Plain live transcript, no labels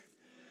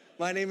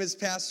My name is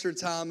Pastor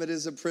Tom. It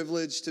is a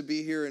privilege to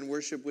be here and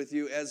worship with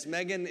you. As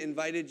Megan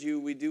invited you,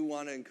 we do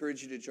want to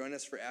encourage you to join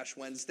us for Ash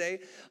Wednesday,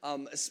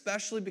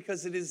 especially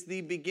because it is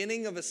the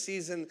beginning of a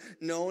season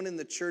known in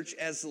the church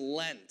as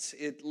Lent.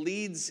 It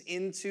leads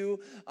into,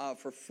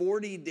 for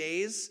 40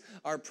 days,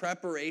 our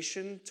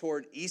preparation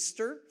toward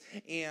Easter,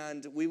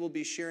 and we will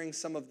be sharing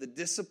some of the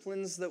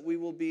disciplines that we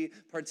will be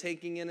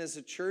partaking in as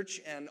a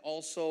church, and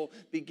also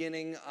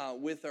beginning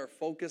with our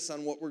focus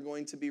on what we're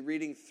going to be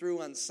reading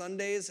through on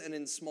Sundays and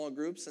in small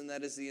groups, and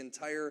that is the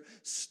entire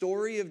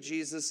story of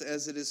Jesus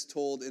as it is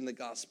told in the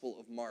Gospel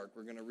of Mark.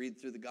 We're going to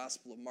read through the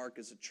Gospel of Mark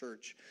as a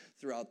church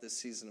throughout this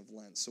season of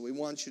Lent. So we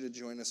want you to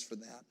join us for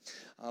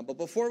that. But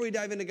before we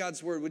dive into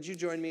God's Word, would you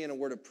join me in a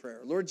word of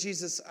prayer? Lord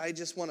Jesus, I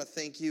just want to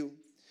thank you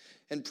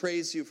and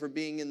praise you for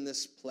being in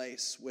this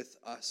place with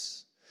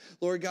us.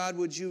 Lord God,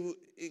 would you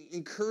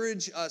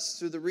encourage us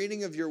through the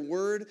reading of your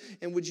word,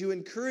 and would you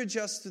encourage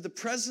us through the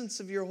presence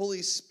of your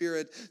Holy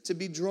Spirit to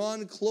be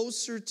drawn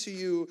closer to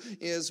you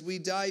as we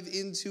dive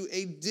into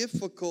a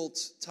difficult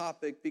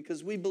topic,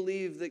 because we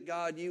believe that,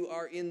 God, you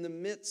are in the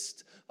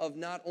midst of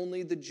not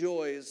only the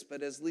joys,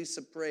 but as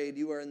Lisa prayed,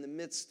 you are in the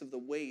midst of the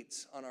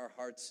weight on our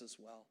hearts as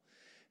well.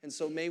 And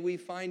so may we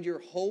find your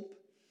hope,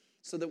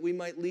 so that we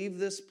might leave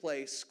this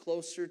place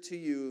closer to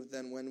you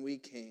than when we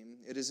came.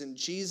 It is in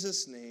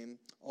Jesus' name,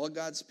 all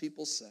God's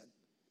people said,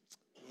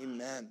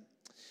 amen.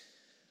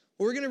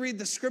 We're going to read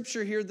the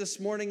scripture here this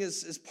morning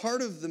as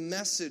part of the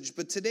message,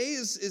 but today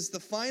is the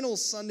final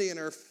Sunday in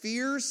our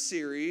Fear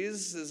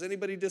series. Is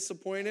anybody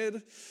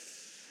disappointed?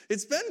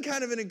 It's been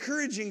kind of an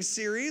encouraging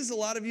series. A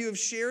lot of you have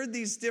shared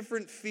these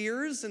different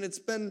fears, and it's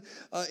been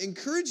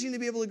encouraging to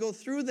be able to go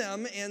through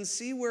them and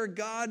see where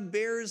God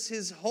bears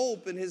his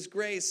hope and his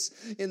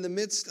grace in the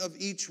midst of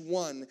each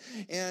one.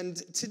 And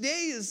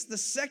today is the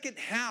second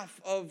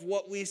half of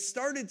what we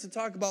started to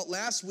talk about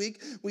last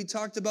week. We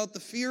talked about the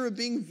fear of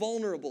being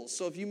vulnerable.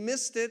 So if you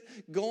missed it,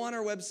 go on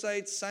our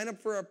website, sign up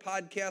for our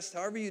podcast,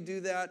 however you do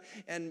that,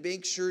 and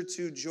make sure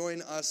to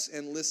join us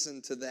and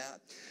listen to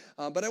that.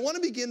 But I want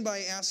to begin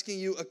by asking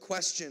you a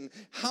question.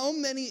 How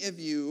many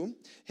of you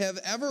have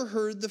ever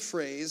heard the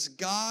phrase,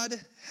 God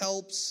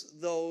helps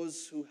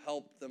those who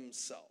help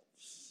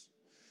themselves?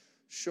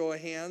 Show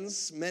of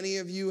hands. Many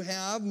of you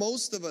have.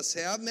 Most of us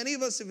have. Many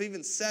of us have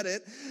even said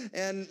it.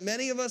 And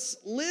many of us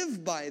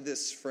live by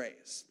this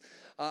phrase.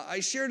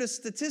 I shared a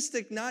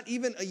statistic not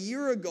even a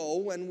year ago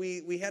when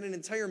we had an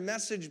entire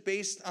message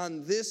based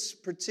on this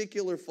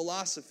particular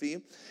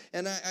philosophy.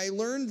 And I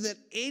learned that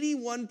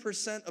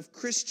 81% of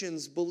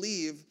Christians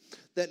believe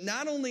that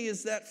not only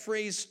is that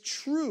phrase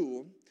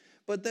true,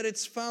 but that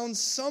it's found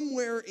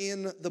somewhere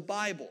in the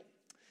Bible.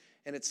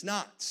 And it's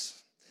not.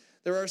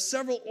 There are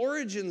several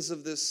origins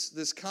of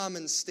this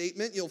common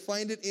statement. You'll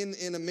find it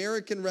in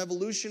American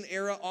Revolution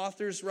era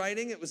authors'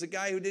 writing. It was a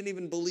guy who didn't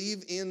even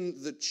believe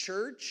in the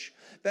church.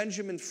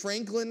 Benjamin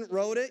Franklin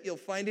wrote it. You'll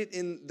find it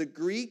in the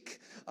Greek,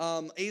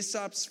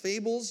 Aesop's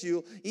Fables.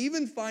 You'll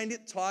even find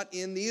it taught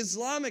in the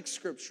Islamic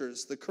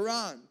scriptures, the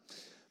Quran.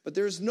 But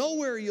there's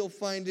nowhere you'll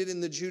find it in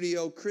the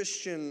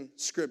Judeo-Christian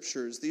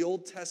scriptures, the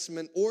Old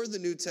Testament or the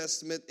New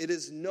Testament. It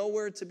is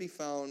nowhere to be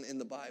found in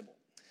the Bible.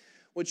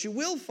 What you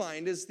will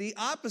find is the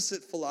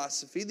opposite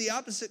philosophy, the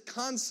opposite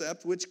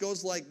concept, which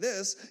goes like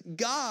this: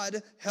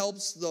 God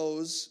helps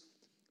those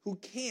who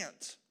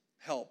can't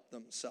help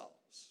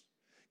themselves.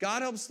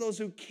 God helps those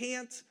who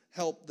can't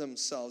help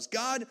themselves.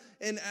 God,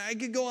 and I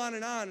could go on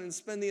and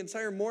spend the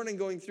entire morning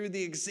going through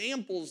the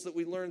examples that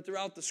we learn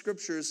throughout the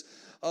scriptures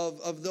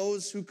of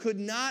those who could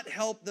not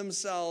help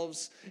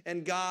themselves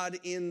and God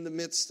in the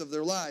midst of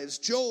their lives.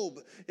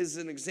 Job is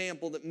an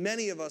example that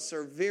many of us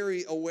are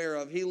very aware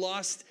of. He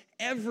lost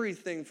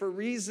everything for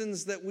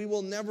reasons that we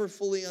will never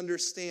fully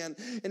understand.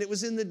 And it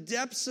was in the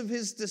depths of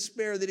his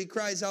despair that he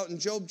cries out in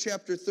Job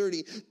chapter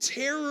 30,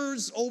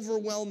 "Terrors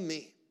overwhelm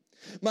me.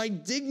 My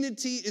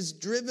dignity is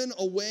driven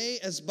away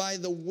as by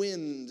the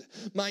wind.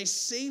 My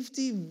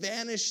safety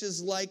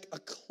vanishes like a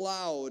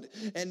cloud.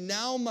 And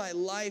now my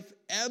life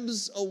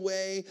ebbs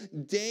away.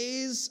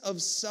 Days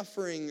of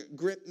suffering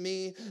grip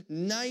me.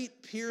 Night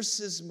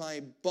pierces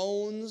my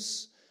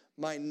bones.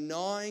 My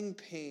gnawing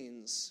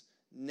pains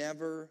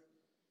never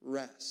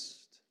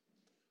rest."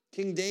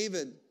 King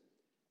David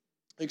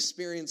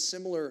experienced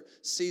similar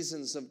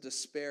seasons of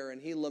despair,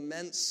 and he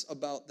laments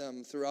about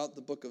them throughout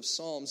the book of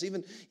Psalms.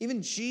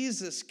 Even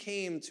Jesus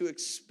came to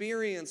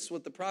experience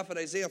what the prophet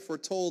Isaiah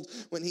foretold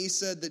when he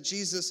said that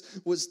Jesus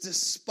was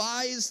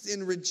despised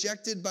and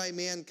rejected by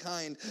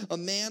mankind, a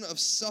man of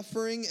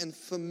suffering and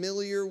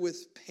familiar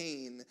with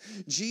pain.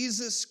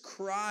 Jesus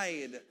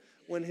cried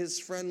when his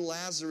friend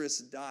Lazarus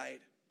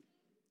died.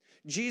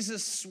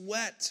 Jesus'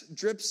 sweat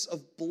drips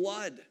of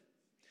blood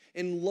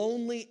in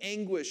lonely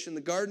anguish in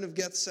the Garden of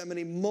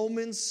Gethsemane,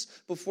 moments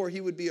before he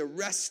would be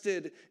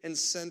arrested and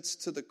sent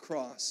to the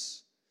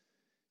cross.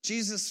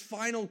 Jesus'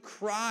 final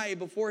cry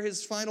before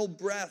his final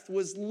breath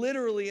was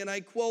literally, and I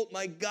quote,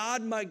 my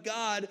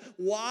God,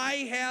 why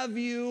have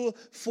you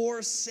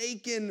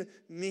forsaken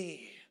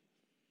me?"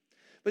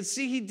 But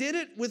see, he did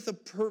it with a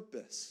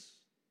purpose.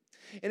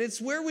 And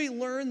it's where we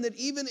learn that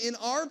even in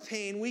our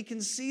pain, we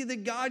can see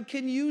that God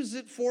can use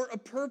it for a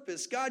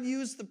purpose. God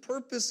used the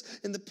purpose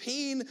and the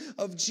pain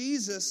of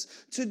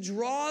Jesus to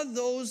draw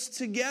those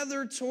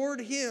together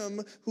toward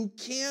him who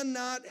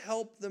cannot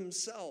help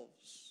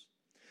themselves.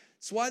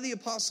 It's why the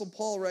Apostle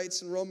Paul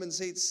writes in Romans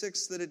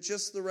 8:6 that at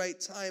just the right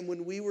time,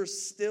 when we were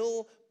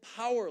still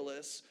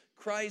powerless,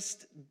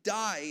 Christ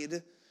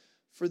died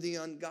for the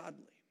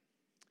ungodly.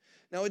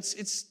 Now,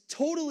 it's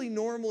totally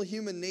normal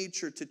human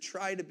nature to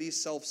try to be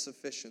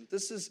self-sufficient.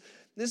 This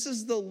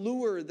is the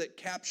lure that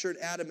captured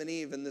Adam and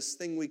Eve in this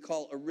thing we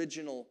call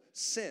original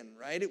sin,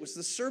 right? It was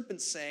the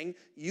serpent saying,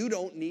 you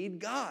don't need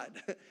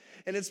God.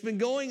 And it's been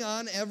going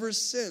on ever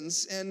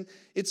since. And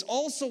it's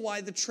also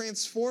why the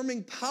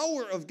transforming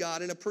power of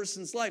God in a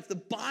person's life, the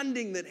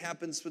bonding that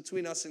happens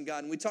between us and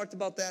God, and we talked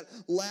about that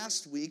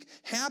last week,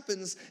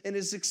 happens and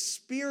is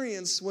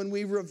experienced when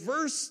we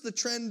reverse the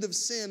trend of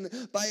sin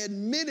by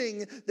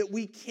admitting that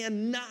we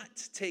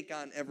cannot take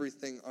on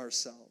everything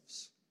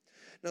ourselves.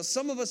 Now,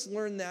 some of us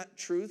learn that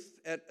truth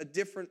at a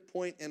different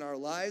point in our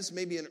lives,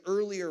 maybe an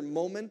earlier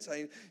moment.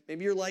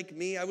 Maybe you're like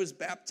me. I was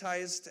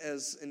baptized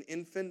as an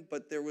infant,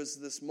 but there was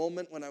this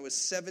moment when I was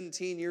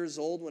 17 years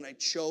old when I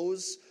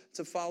chose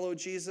to follow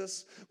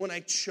Jesus, when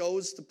I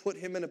chose to put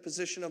him in a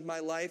position of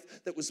my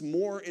life that was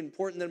more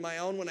important than my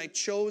own, when I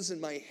chose in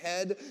my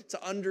head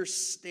to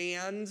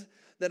understand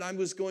that I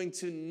was going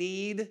to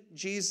need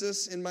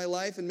Jesus in my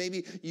life, and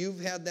maybe you've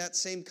had that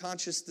same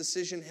conscious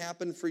decision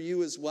happen for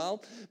you as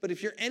well. But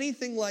if you're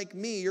anything like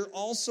me, you're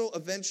also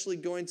eventually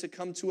going to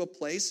come to a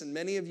place, and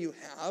many of you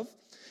have,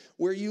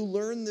 where you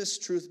learn this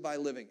truth by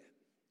living it,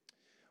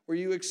 where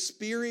you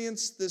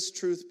experience this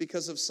truth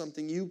because of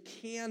something you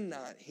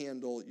cannot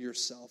handle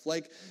yourself.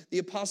 Like the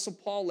Apostle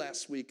Paul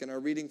last week in our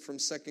reading from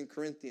 2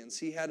 Corinthians.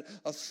 He had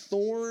a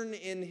thorn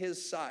in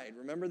his side.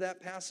 Remember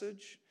that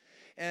passage?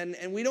 And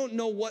we don't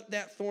know what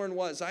that thorn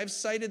was. I've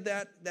cited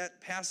that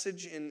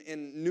passage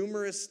in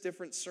numerous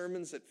different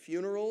sermons at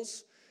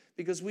funerals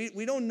because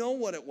we don't know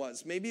what it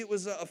was. Maybe it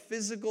was a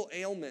physical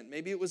ailment.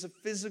 Maybe it was a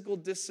physical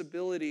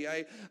disability.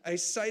 I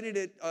cited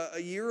it a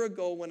year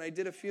ago when I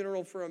did a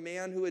funeral for a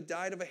man who had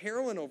died of a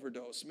heroin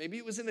overdose. Maybe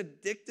it was an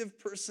addictive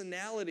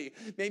personality.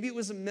 Maybe it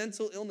was a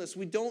mental illness.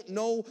 We don't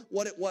know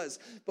what it was.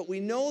 But we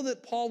know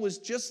that Paul was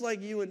just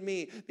like you and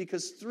me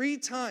because 3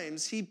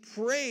 times he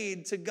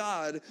prayed to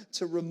God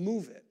to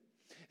remove it.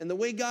 And the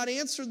way God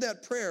answered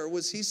that prayer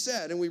was he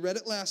said, and we read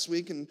it last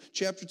week in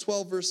chapter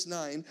 12, verse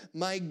 9,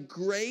 my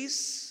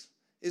grace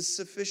is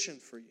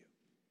sufficient for you.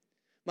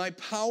 My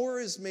power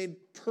is made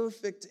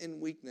perfect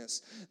in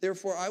weakness.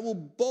 Therefore, I will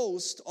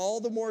boast all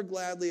the more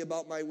gladly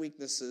about my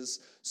weaknesses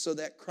so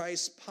that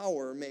Christ's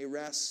power may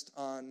rest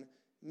on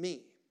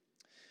me.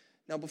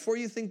 Now, before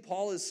you think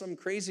Paul is some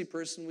crazy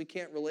person we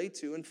can't relate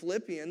to, in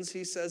Philippians,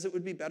 he says it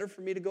would be better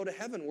for me to go to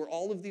heaven where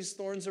all of these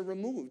thorns are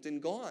removed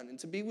and gone and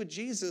to be with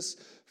Jesus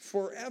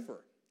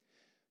forever.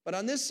 But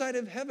on this side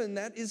of heaven,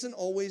 that isn't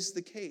always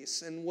the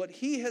case. And what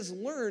he has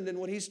learned and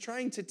what he's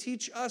trying to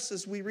teach us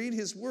as we read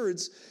his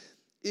words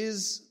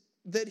is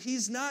that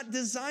he's not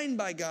designed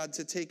by God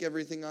to take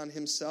everything on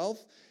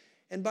himself.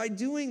 And by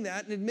doing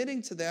that and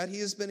admitting to that, he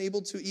has been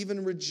able to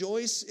even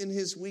rejoice in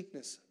his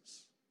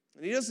weaknesses.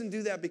 And he doesn't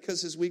do that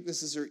because his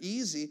weaknesses are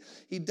easy.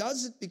 He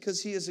does it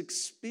because he has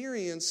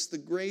experienced the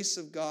grace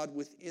of God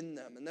within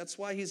them. And that's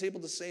why he's able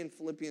to say in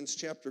Philippians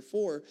chapter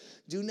 4,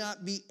 do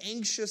not be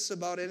anxious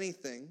about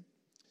anything.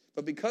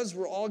 But because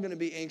we're all going to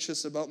be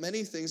anxious about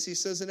many things, he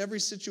says in every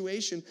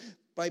situation,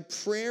 by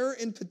prayer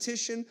and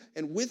petition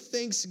and with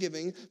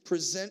thanksgiving,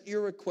 present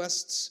your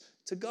requests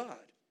to God.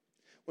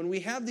 When we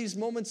have these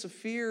moments of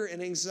fear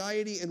and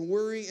anxiety and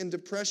worry and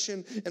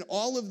depression and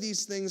all of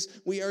these things,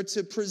 we are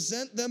to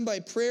present them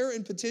by prayer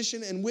and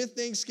petition and with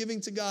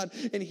thanksgiving to God.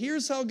 And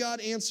here's how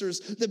God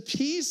answers. The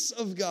peace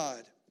of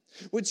God,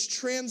 which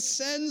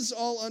transcends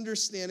all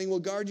understanding, will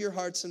guard your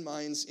hearts and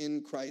minds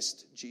in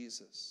Christ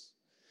Jesus.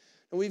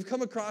 And we've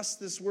come across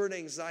this word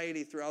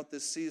anxiety throughout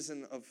this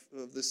season of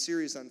the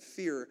series on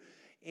fear,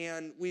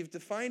 and we've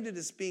defined it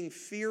as being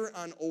fear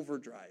on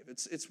overdrive.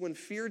 It's when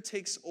fear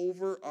takes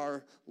over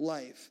our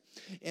life.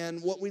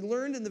 And what we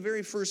learned in the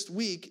very first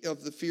week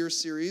of the fear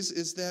series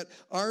is that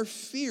our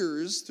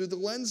fears, through the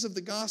lens of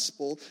the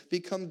gospel,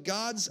 become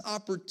God's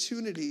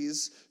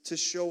opportunities to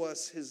show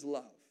us his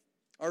love.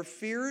 Our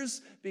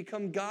fears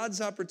become God's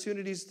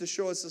opportunities to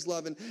show us his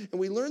love. And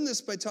we learn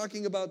this by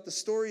talking about the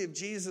story of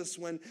Jesus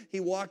when he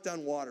walked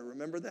on water.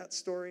 Remember that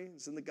story?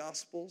 It's in the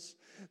Gospels.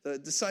 The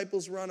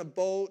disciples were on a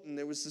boat, and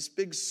there was this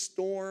big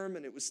storm,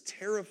 and it was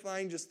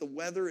terrifying, just the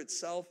weather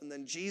itself. And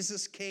then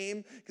Jesus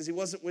came, because he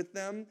wasn't with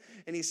them,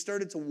 and he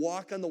started to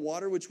walk on the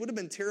water, which would have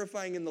been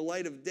terrifying in the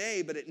light of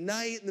day, but at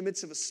night, in the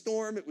midst of a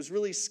storm, it was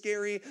really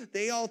scary.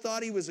 They all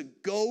thought he was a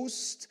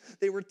ghost.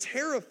 They were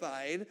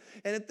terrified,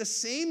 and at the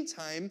same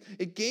time,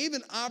 it gave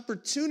an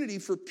opportunity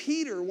for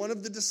Peter, one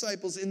of the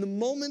disciples, in the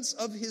moments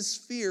of his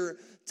fear,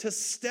 to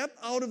step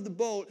out of the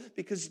boat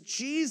because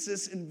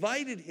Jesus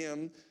invited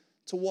him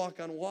to walk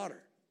on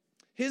water.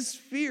 His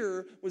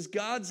fear was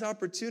God's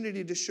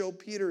opportunity to show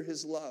Peter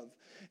his love.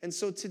 And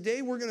so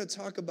today we're going to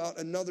talk about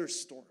another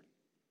storm.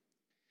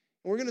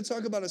 We're going to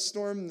talk about a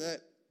storm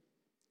that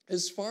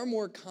is far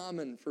more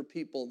common for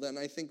people than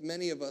I think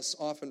many of us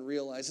often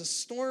realize. A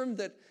storm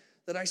that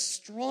I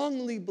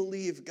strongly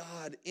believe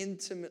God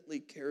intimately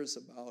cares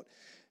about.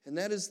 And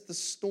that is the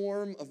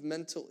storm of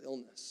mental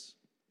illness,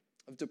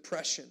 of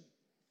depression,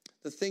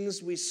 the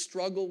things we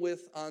struggle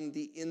with on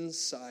the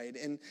inside.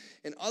 And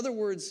in other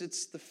words,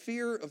 it's the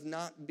fear of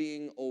not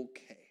being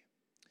okay.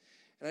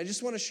 And I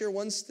just want to share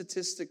one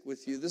statistic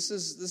with you. This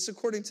is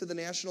according to the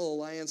National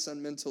Alliance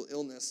on Mental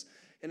Illness.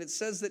 And it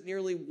says that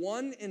nearly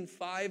 1 in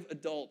 5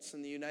 adults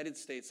in the United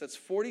States, that's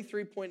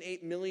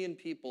 43.8 million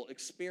people,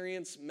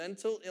 experience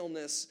mental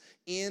illness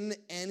in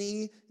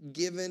any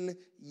given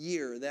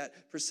year.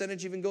 That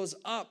percentage even goes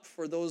up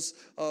for those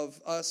of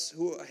us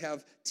who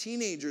have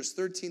teenagers,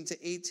 13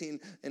 to 18,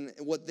 and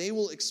what they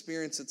will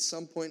experience at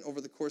some point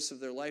over the course of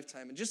their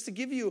lifetime. And just to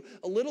give you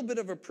a little bit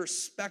of a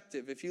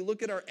perspective, if you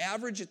look at our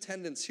average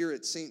attendance here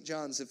at St.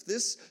 John's, if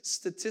this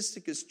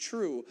statistic is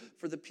true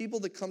for the people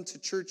that come to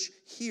church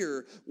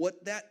here,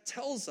 what that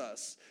tells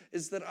us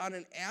is that on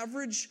an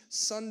average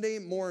Sunday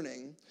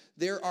morning,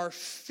 there are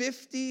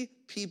 50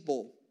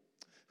 people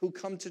who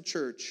come to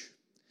church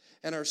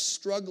and are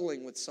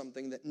struggling with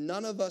something that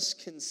none of us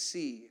can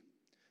see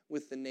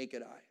with the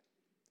naked eye.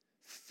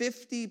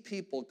 50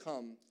 people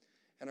come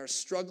and are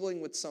struggling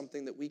with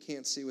something that we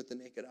can't see with the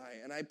naked eye.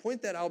 And I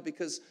point that out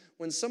because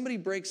when somebody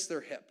breaks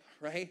their hip,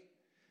 right,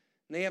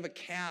 and they have a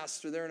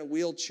cast or they're in a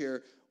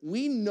wheelchair,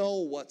 we know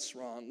what's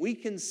wrong. We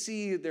can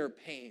see their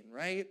pain,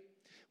 right?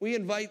 We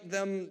invite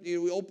them,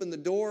 we open the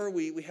door,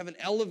 we have an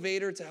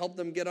elevator to help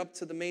them get up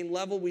to the main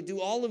level. We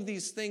do all of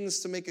these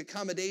things to make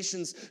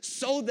accommodations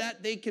so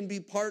that they can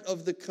be part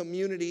of the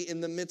community in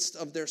the midst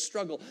of their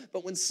struggle.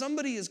 But when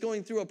somebody is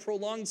going through a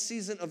prolonged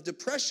season of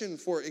depression,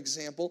 for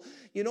example,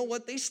 you know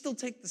what? They still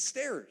take the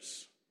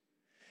stairs.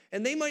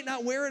 And they might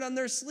not wear it on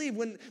their sleeve.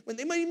 When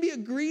they might even be a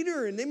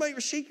greeter, and they might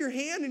shake your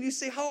hand, and you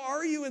say, "How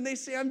are you?" And they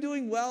say, "I'm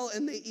doing well,"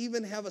 and they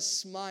even have a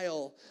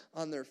smile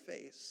on their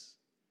face.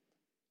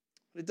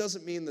 But it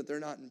doesn't mean that they're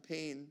not in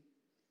pain.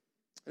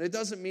 And it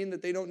doesn't mean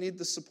that they don't need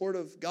the support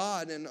of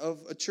God and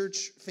of a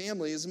church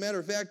family. As a matter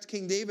of fact,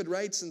 King David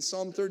writes in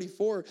Psalm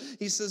 34,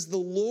 he says, "The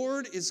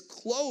Lord is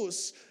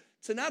close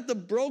to not the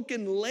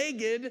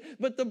broken-legged,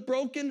 but the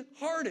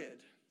broken-hearted.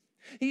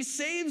 He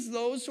saves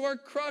those who are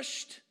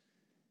crushed,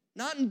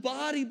 not in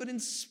body, but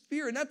in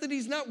spirit." Not that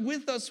he's not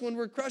with us when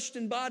we're crushed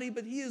in body,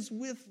 but he is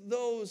with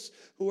those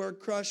who are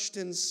crushed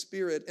in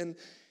spirit.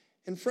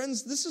 And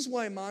friends, this is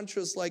why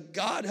mantras like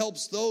 "God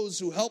helps those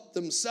who help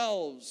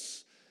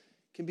themselves"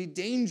 can be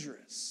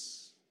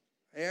dangerous.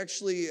 I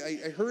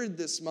heard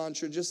this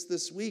mantra just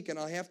this week, and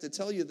I have to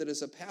tell you that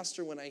as a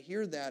pastor, when I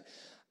hear that,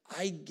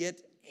 I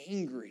get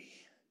angry.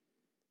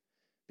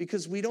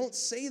 Because we don't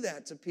say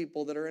that to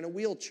people that are in a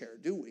wheelchair,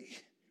 do we?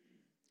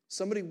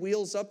 Somebody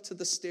wheels up to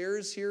the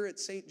stairs here at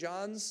St.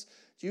 John's.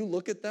 Do you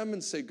look at them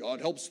and say, "God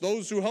helps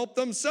those who help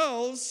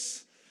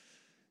themselves"?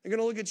 They're going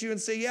to look at you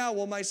and say, "Yeah,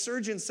 well, my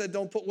surgeon said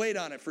don't put weight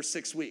on it for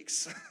 6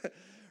 weeks."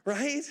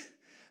 Right?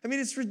 I mean,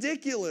 it's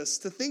ridiculous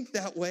to think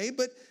that way,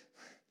 but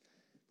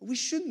we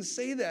shouldn't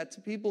say that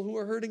to people who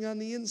are hurting on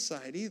the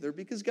inside either,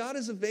 because God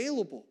is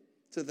available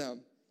to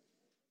them.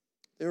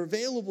 They're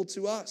available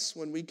to us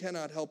when we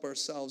cannot help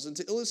ourselves. And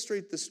to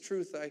illustrate this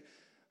truth,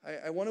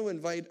 I want to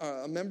invite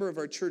a member of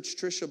our church,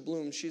 Tricia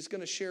Bloom. She's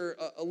going to share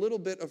a little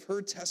bit of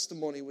her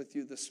testimony with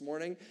you this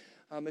morning.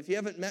 If you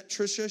haven't met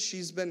Tricia,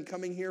 she's been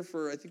coming here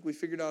for, I think we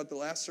figured out at the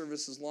last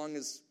service, as long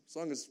as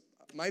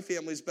my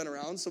family's been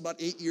around, so about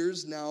 8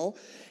 years now.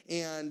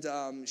 And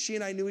she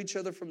and I knew each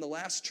other from the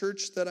last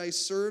church that I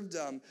served.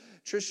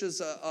 Tricia's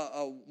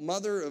a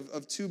mother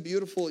of 2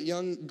 beautiful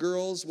young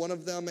girls. One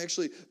of them,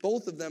 actually,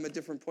 both of them at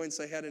different points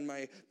I had in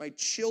my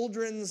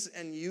children's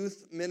and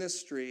youth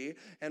ministry.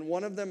 And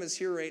one of them is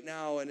here right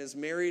now and is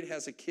married,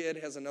 has a kid,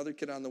 has another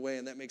kid on the way,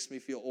 and that makes me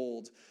feel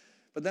old.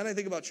 But then I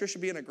think about Tricia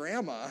being a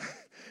grandma,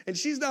 and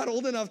she's not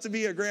old enough to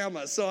be a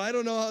grandma, so I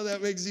don't know how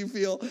that makes you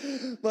feel.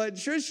 But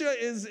Tricia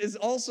is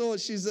also,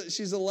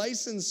 she's a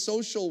licensed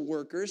social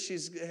worker.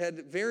 She's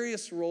had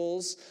various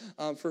roles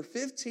for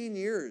 15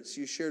 years,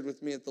 you shared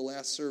with me at the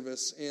last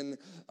service, in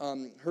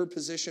her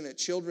position at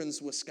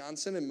Children's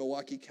Wisconsin in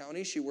Milwaukee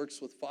County. She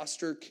works with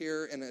foster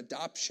care and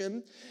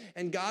adoption.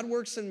 And God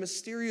works in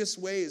mysterious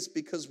ways,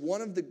 because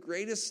one of the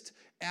greatest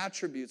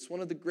attributes, one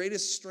of the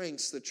greatest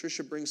strengths that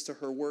Tricia brings to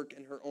her work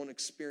and her own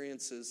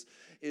experiences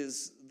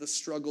is the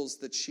struggles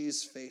that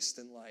she's faced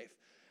in life.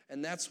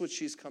 And that's what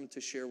she's come to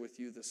share with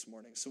you this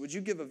morning. So would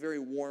you give a very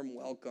warm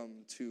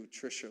welcome to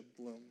Tricia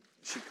Bloom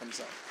as she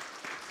comes up.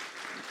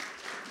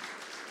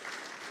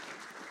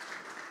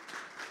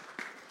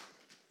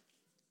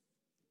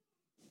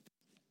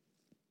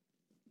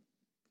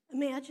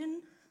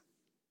 Imagine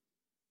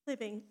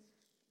living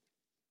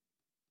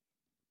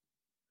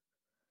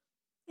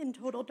in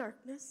total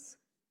darkness.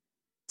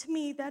 To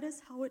me, that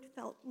is how it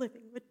felt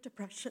living with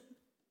depression.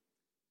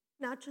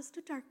 Not just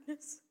a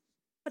darkness,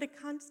 but a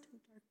constant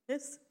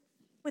darkness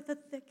with a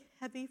thick,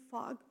 heavy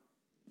fog.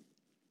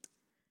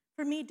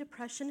 For me,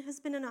 depression has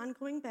been an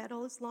ongoing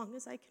battle as long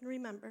as I can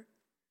remember.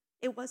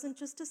 It wasn't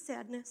just a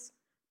sadness,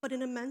 but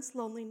an immense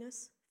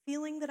loneliness,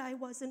 feeling that I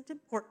wasn't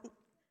important,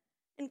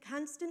 and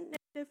constant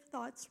negative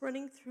thoughts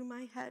running through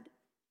my head.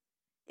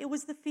 It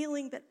was the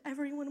feeling that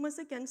everyone was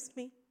against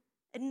me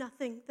and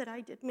nothing that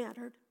I did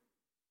mattered.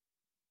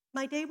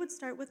 My day would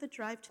start with a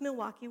drive to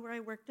Milwaukee where I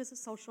worked as a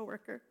social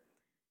worker.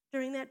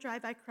 During that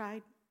drive, I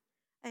cried.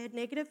 I had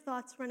negative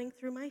thoughts running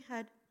through my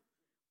head.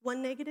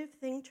 One negative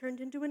thing turned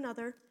into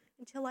another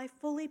until I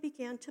fully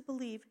began to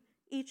believe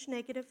each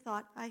negative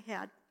thought I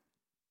had.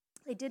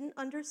 I didn't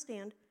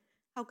understand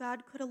how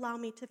God could allow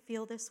me to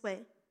feel this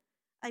way.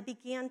 I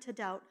began to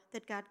doubt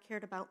that God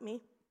cared about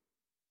me.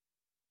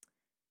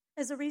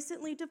 As a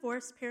recently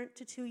divorced parent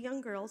to 2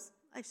 young girls,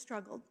 I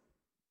struggled.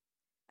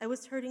 I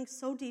was hurting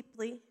so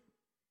deeply,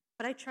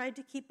 but I tried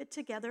to keep it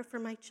together for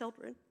my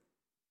children.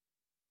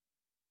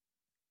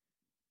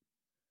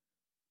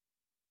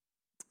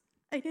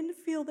 I didn't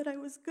feel that I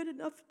was good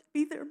enough to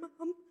be their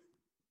mom.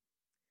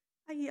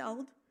 I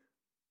yelled.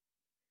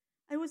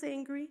 I was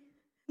angry,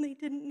 and they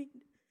didn't need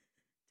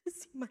to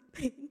see my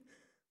pain.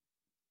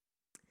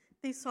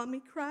 They saw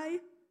me cry.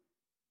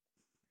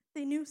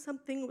 They knew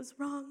something was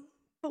wrong.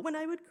 But when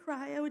I would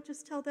cry, I would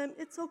just tell them,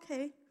 it's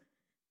okay.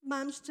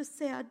 Mom's just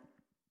sad.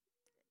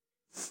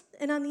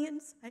 And on the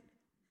inside,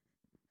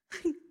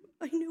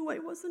 I knew I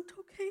wasn't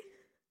okay.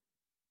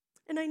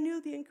 And I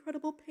knew the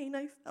incredible pain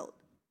I felt.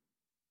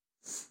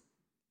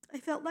 I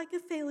felt like a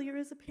failure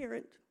as a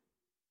parent.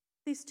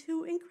 These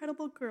 2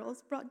 incredible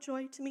girls brought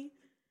joy to me,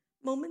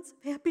 moments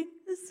of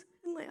happiness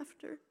and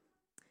laughter.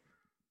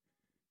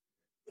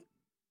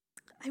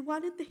 I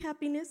wanted the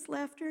happiness,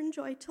 laughter, and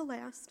joy to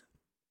last.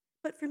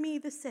 But for me,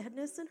 the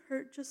sadness and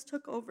hurt just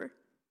took over.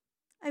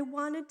 I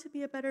wanted to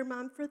be a better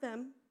mom for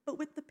them, but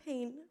with the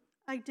pain,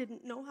 I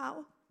didn't know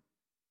how.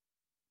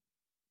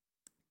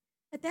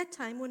 At that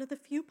time, one of the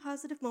few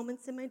positive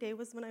moments in my day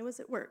was when I was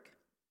at work.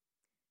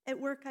 At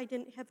work, I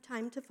didn't have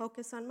time to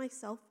focus on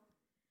myself.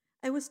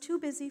 I was too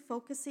busy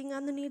focusing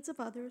on the needs of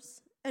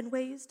others and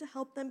ways to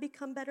help them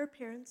become better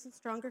parents and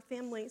stronger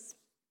families.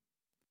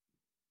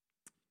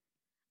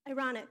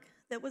 Ironic,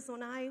 that was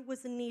when I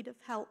was in need of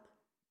help,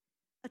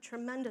 a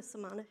tremendous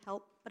amount of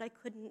help, but I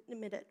couldn't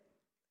admit it.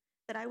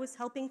 That I was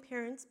helping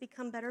parents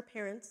become better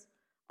parents,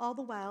 all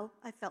the while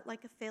I felt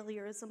like a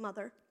failure as a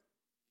mother.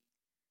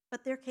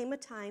 But there came a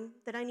time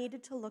that I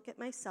needed to look at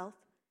myself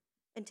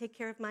and take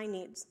care of my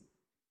needs.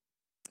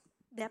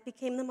 That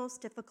became the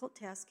most difficult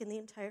task in the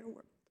entire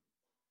world.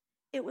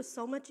 It was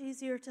so much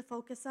easier to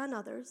focus on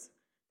others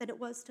than it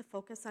was to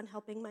focus on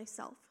helping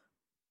myself.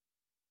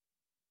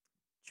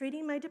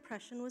 Treating my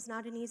depression was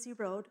not an easy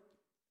road.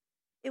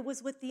 It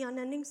was with the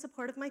unending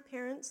support of my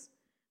parents,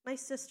 my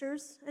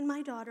sisters, and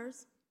my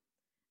daughters.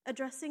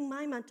 Addressing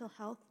my mental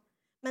health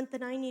meant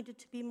that I needed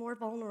to be more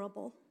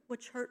vulnerable,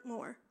 which hurt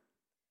more.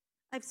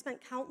 I've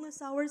spent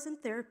countless hours in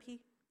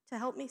therapy to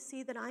help me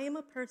see that I am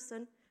a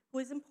person who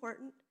is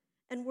important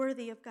and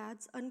worthy of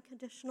God's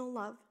unconditional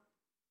love.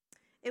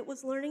 It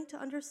was learning to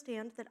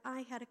understand that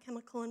I had a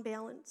chemical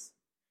imbalance,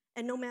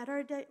 and no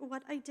matter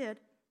what I did,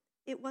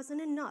 it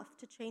wasn't enough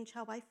to change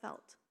how I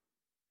felt.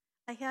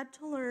 I had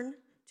to learn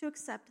to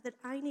accept that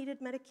I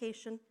needed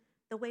medication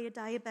the way a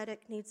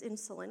diabetic needs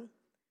insulin.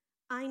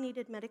 I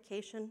needed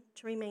medication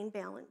to remain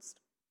balanced.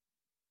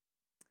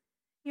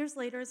 Years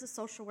later, as a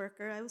social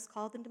worker, I was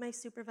called into my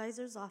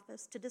supervisor's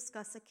office to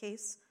discuss a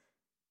case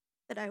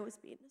that I was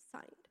being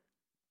assigned.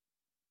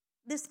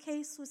 This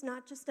case was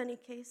not just any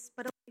case,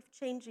 but a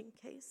life-changing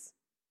case.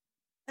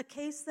 A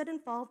case that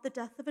involved the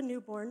death of a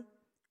newborn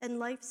and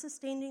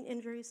life-sustaining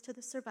injuries to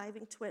the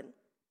surviving twin.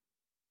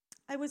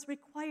 I was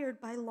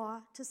required by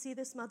law to see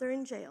this mother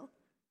in jail.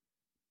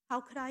 How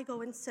could I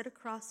go and sit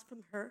across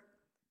from her,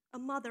 a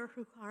mother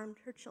who harmed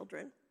her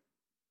children?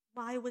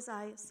 Why was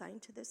I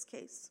assigned to this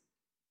case?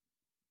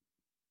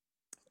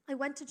 I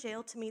went to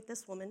jail to meet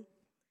this woman.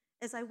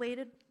 As I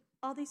waited,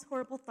 all these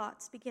horrible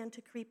thoughts began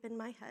to creep in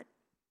my head.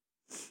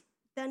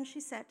 Then she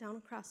sat down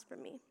across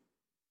from me.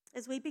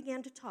 As we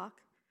began to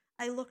talk,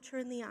 I looked her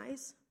in the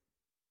eyes.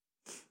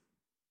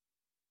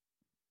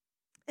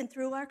 And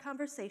through our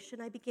conversation,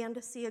 I began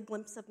to see a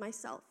glimpse of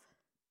myself.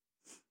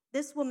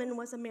 This woman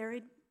was a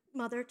married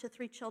mother to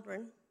 3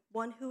 children,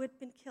 one who had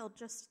been killed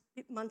just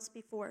months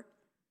before.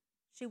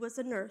 She was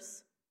a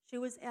nurse. She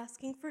was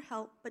asking for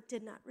help but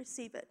did not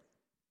receive it.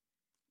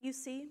 You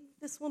see,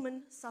 this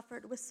woman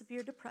suffered with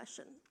severe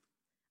depression.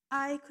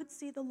 I could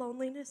see the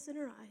loneliness in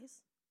her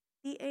eyes,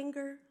 the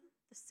anger,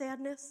 the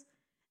sadness,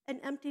 and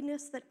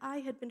emptiness that I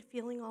had been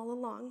feeling all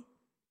along.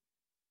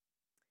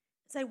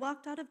 As I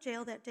walked out of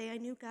jail that day, I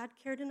knew God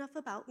cared enough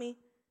about me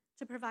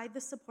to provide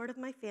the support of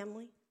my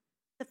family.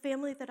 The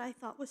family that I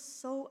thought was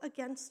so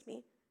against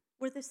me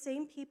were the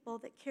same people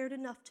that cared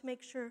enough to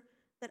make sure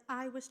that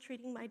I was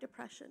treating my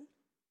depression.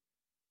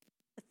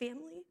 The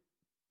family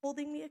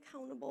holding me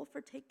accountable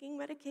for taking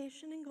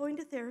medication and going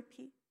to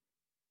therapy.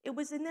 It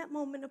was in that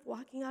moment of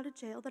walking out of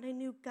jail that I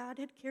knew God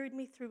had carried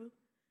me through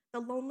the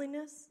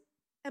loneliness,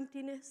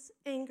 emptiness,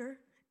 anger,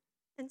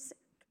 and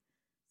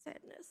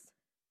sadness.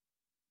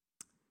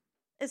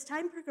 As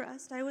time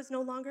progressed, I was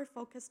no longer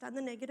focused on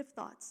the negative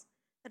thoughts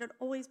that had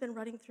always been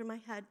running through my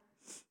head.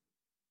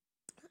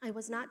 I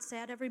was not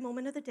sad every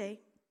moment of the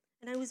day,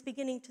 and I was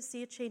beginning to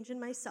see a change in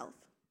myself.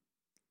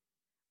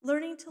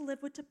 Learning to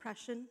live with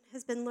depression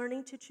has been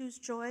learning to choose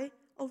joy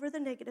over the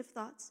negative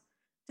thoughts,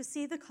 to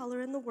see the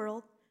color in the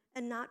world,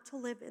 and not to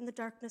live in the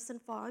darkness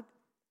and fog.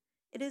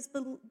 It has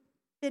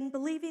been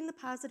believing the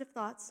positive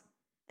thoughts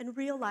and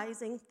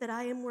realizing that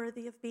I am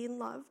worthy of being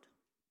loved.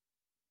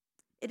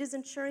 It is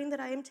ensuring that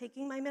I am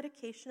taking my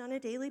medication on a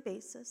daily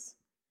basis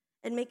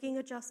and making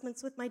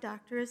adjustments with my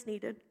doctor as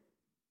needed.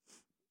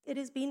 It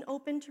is being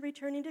open to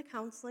returning to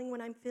counseling when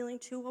I'm feeling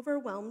too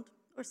overwhelmed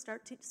or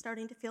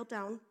starting to feel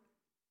down.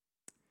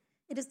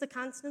 It is the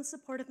constant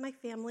support of my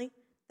family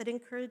that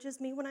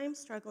encourages me when I am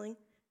struggling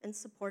and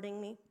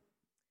supporting me.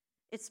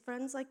 It's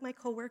friends like my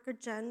coworker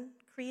Jen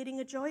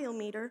creating a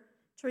joy-o-meter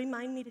to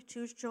remind me to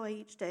choose joy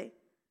each day.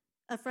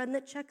 A friend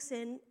that checks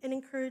in and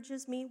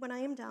encourages me when I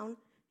am down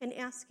and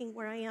asking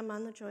where I am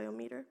on the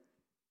joy-o-meter.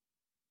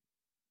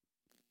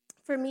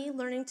 For me,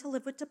 learning to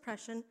live with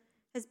depression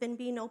has been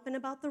being open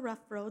about the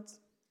rough roads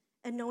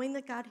and knowing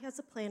that God has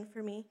a plan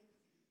for me.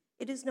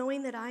 It is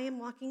knowing that I am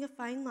walking a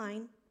fine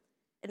line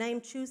and I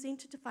am choosing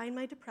to define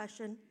my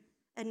depression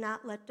and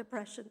not let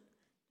depression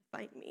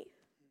define me.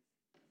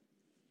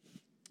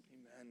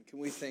 Amen. Can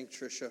we thank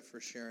Tricia for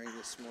sharing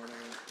this morning?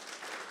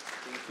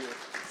 Thank you.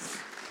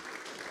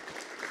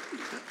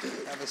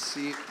 Have a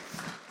seat.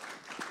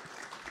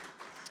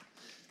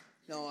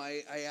 No,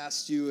 I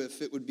asked you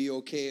if it would be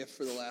okay if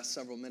for the last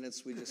several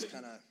minutes we just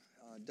kind of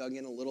dug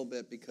in a little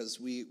bit,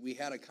 because we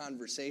had a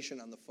conversation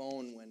on the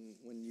phone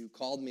when you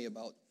called me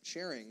about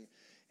sharing,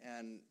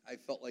 and I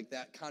felt like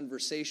that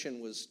conversation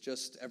was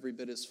just every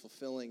bit as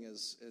fulfilling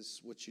as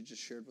what you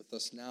just shared with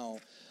us now.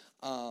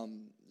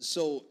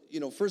 So,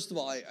 first of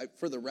all, I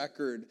for the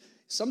record,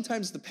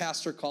 sometimes the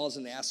pastor calls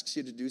and asks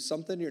you to do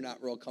something you're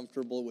not real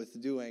comfortable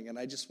with doing, and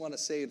I just want to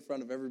say in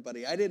front of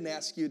everybody, I didn't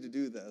ask you to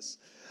do this.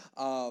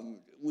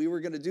 We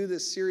were going to do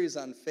this series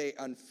on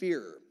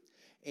fear,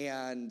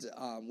 and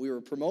we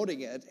were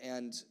promoting it,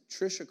 and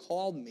Tricia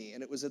called me,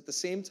 and it was at the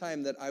same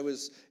time that I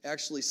was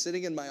actually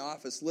sitting in my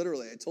office,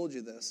 literally, I told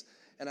you this,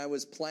 and I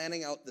was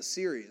planning out the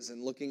series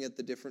and looking at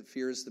the different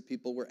fears that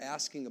people were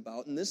asking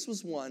about, and this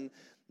was one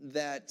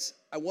that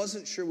I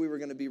wasn't sure we were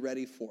going to be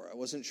ready for. I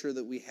wasn't sure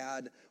that we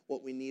had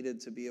what we needed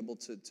to be able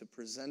to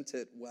present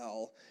it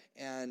well,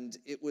 and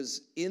it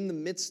was in the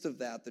midst of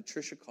that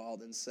Tricia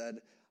called and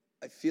said,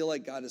 I feel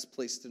like God has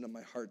placed it in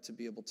my heart to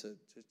be able to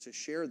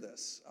share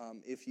this,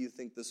 if you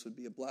think this would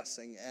be a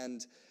blessing.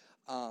 And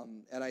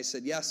I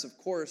said, yes, of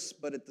course.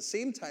 But at the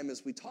same time,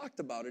 as we talked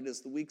about it, as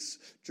the weeks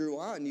drew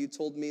on, you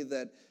told me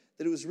that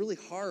it was really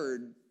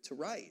hard to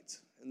write.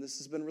 And this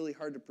has been really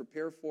hard to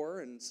prepare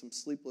for, and some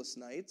sleepless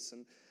nights.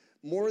 And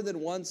more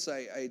than once,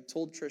 I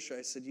told Tricia,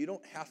 I said, you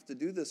don't have to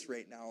do this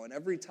right now. And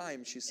every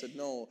time she said,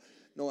 no,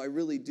 I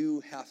really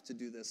do have to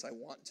do this. I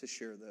want to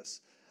share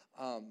this.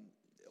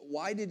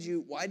 Why did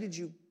you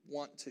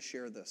want to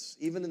share this,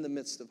 even in the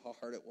midst of how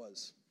hard it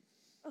was?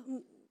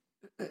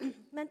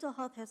 Mental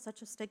health has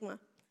such a stigma.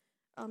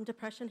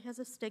 Depression has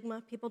a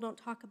stigma. People don't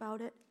talk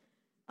about it.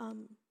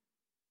 And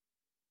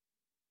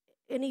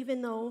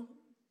even though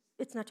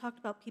it's not talked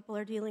about, people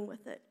are dealing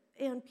with it.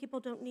 And people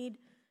don't need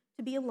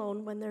to be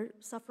alone when they're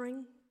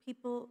suffering.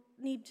 People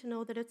need to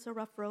know that it's a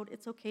rough road.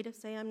 It's okay to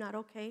say, I'm not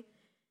okay.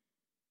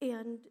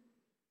 And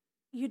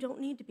you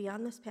don't need to be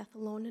on this path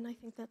alone, and I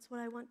think that's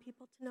what I want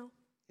people to know.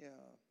 Yeah,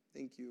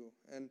 thank you.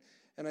 And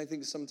I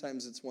think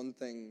sometimes it's one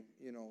thing,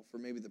 for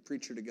maybe the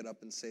preacher to get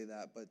up and say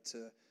that, but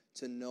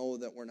to know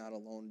that we're not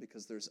alone,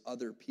 because there's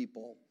other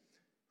people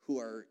who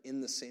are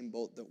in the same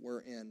boat that we're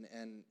in.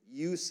 And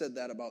you said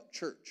that about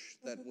church,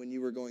 that when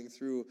you were going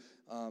through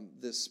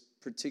this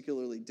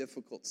particularly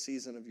difficult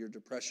season of your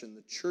depression,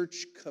 the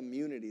church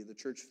community, the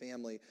church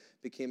family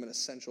became an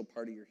essential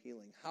part of your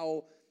healing.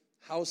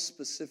 How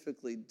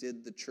specifically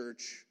did the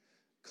church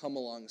come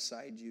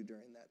alongside you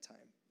during that time?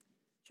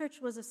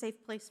 Church was a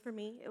safe place for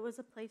me. It was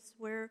a place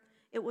where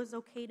it was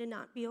okay to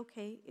not be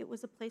okay. It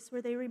was a place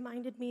where they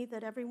reminded me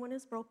that everyone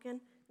is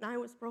broken, and I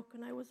was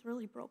broken. I was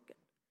really broken.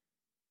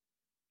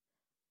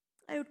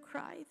 I would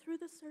cry through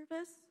the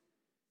service.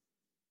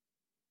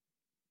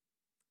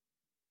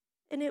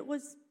 And it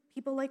was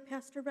people like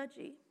Pastor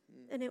Reggie,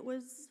 and it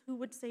was who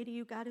would say to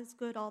you, God is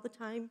good all the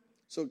time.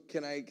 So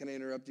can I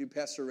interrupt you?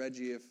 Pastor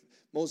Reggie, if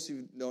most of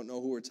you don't know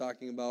who we're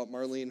talking about,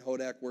 Marlene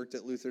Hodak worked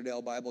at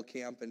Lutherdale Bible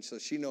Camp, and so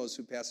she knows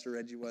who Pastor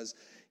Reggie was.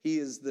 He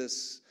is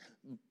this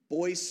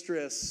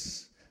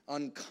boisterous,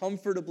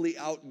 uncomfortably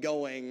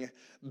outgoing,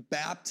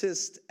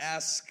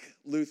 Baptist-esque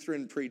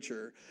Lutheran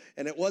preacher.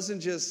 And it wasn't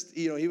just,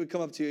 he would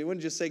come up to you, he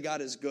wouldn't just say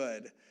God is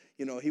good.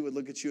 He would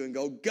look at you and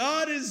go,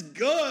 God is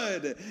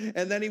good.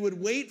 And then he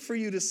would wait for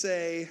you to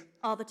say,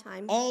 all the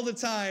time. All the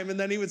time. And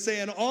then he would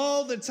say, and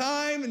all the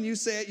time. And you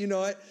say it, you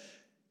know it.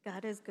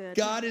 God is good.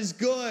 God is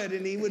good.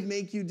 And he would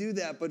make you do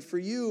that. But for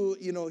you,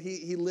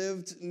 he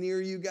lived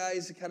near you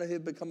guys. He kind of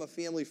had become a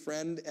family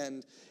friend.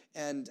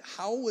 And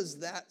how was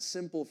that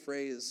simple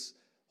phrase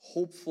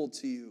hopeful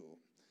to you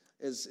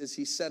as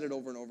he said it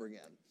over and over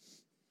again?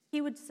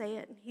 He would say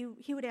it.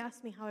 He would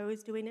ask me how I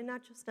was doing, and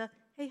not just a,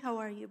 hey, how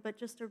are you, but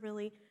just a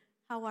really,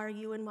 how are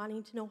you, and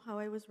wanting to know how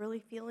I was really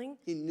feeling.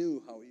 He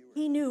knew how you were.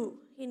 He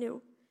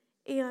knew.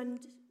 And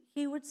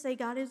he would say,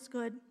 God is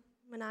good,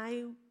 and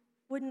I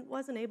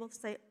wasn't able to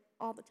say it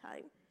all the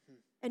time.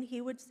 And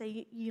he would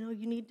say, you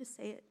need to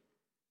say it.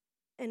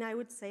 And I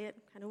would say it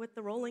kind of with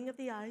the rolling of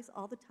the eyes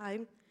all the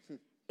time.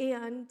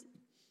 And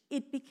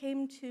it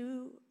became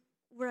to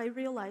where I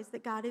realized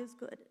that God is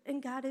good,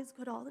 and God is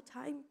good all the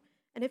time.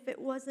 And if it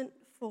wasn't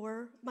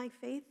for my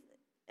faith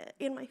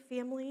in my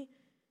family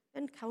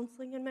and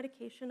counseling and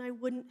medication, I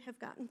wouldn't have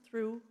gotten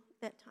through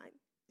that time.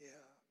 Yeah.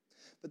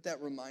 But that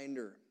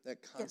reminder,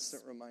 that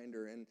constant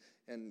reminder,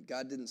 and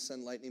God didn't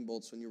send lightning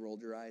bolts when you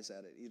rolled your eyes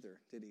at it either,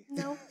 did he?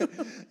 No.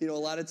 A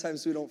lot of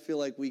times we don't feel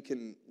like we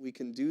can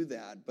do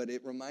that, but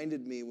it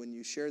reminded me when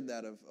you shared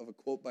that of a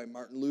quote by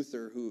Martin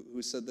Luther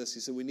who said this. He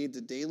said, we need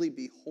to daily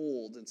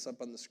behold, and it's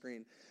up on the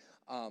screen,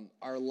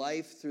 our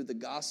life through the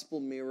gospel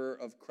mirror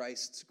of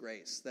Christ's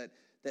grace. That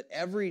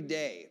every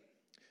day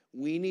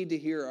we need to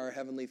hear our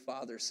Heavenly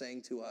Father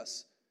saying to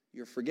us,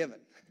 you're forgiven.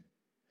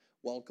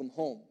 Welcome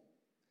home.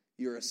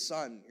 You're a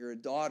son. You're a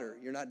daughter.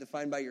 You're not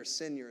defined by your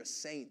sin. You're a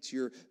saint.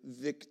 You're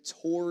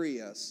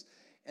victorious.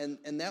 And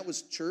that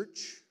was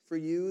church for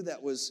you.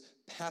 That was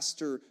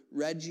Pastor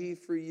Reggie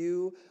for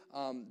you.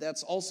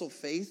 That's also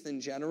faith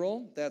in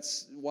general.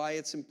 That's why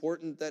it's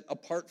important that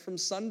apart from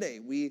Sunday,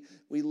 we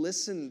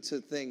listen to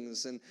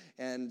things.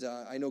 And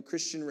I know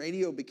Christian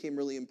radio became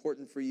really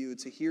important for you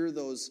to hear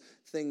those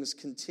things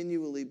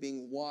continually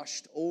being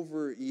washed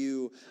over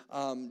you.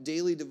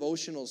 Daily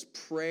devotionals,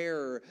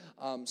 prayer,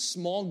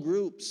 small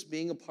groups,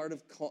 being a part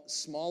of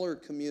smaller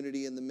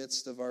community in the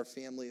midst of our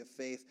family of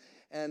faith.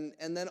 And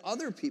then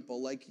other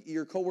people, like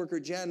your coworker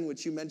Jen,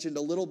 which you mentioned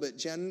a little bit.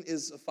 Jen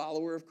is a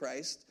follower of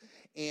Christ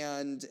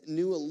and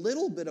knew a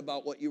little bit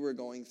about what you were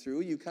going through.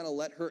 You kind of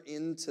let her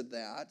into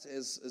that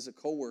as a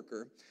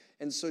coworker.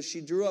 And so she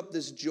drew up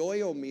this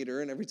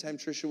joy-o-meter, and every time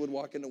Tricia would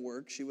walk into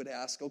work, she would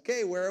ask,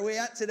 okay, where are we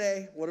at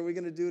today? What are we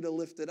going to do to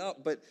lift it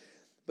up? But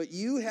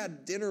you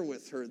had dinner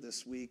with her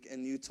this week,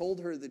 and you told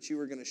her that you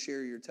were going to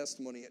share your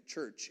testimony at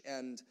church.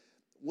 And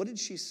what did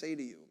she say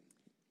to you?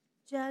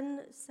 Jen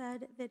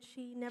said that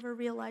she never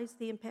realized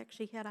the impact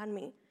she had on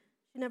me.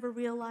 She never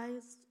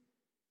realized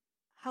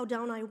how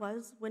down I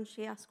was when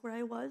she asked where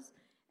I was,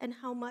 and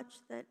how much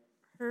that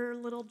her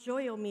little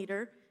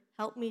joy-o-meter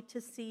helped me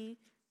to see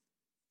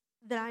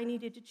that I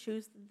needed to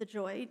choose the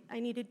joy. I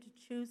needed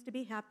to choose to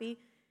be happy,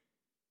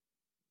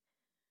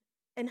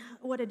 and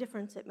what a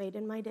difference it made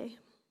in my day.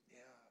 Yeah.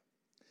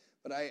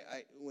 But I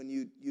when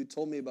you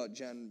told me about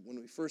Jen when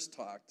we first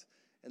talked,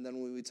 and then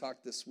when we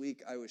talked this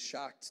week, I was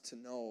shocked to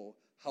know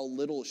how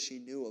little she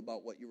knew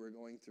about what you were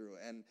going through.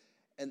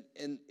 And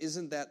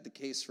isn't that the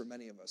case for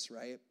many of us,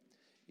 right?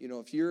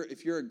 If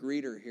you're a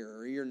greeter here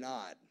or you're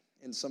not,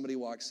 and somebody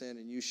walks in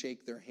and you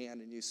shake their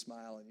hand and you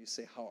smile and you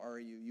say, how are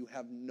you? You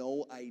have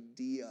no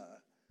idea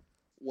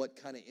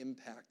what kind of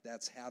impact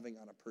that's having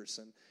on a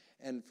person.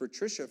 And for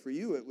Tricia, for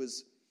you, it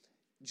was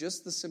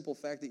just the simple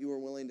fact that you were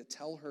willing to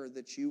tell her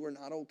that you were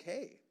not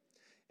okay.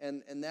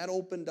 And that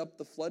opened up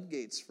the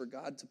floodgates for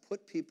God to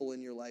put people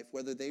in your life,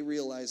 whether they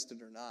realized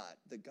it or not,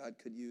 that God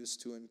could use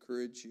to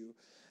encourage you.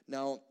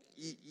 Now,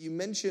 you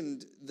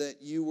mentioned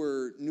that you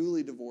were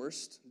newly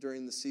divorced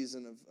during the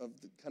season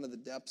of the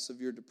depths of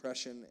your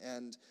depression,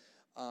 and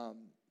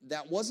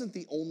that wasn't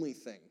the only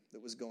thing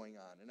that was going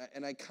on.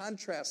 And I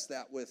contrast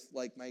that with,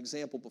 like, my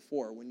example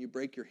before. When you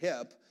break your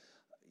hip,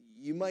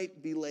 you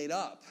might be laid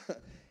up.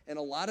 And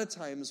a lot of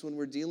times when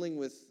we're dealing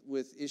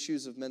with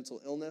issues of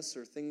mental illness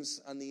or things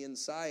on the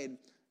inside,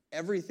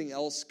 everything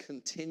else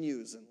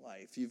continues in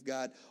life. You've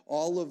got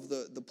all of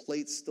the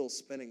plates still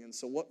spinning. And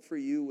so what for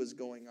you was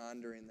going on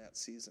during that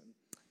season?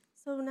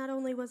 So not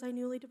only was I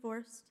newly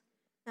divorced,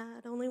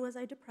 not only was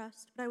I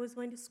depressed, but I was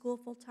going to school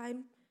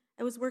full-time.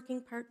 I was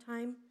working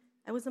part-time.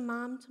 I was a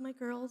mom to my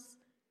girls,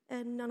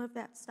 and none of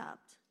that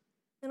stopped.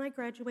 Then I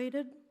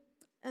graduated,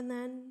 and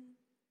then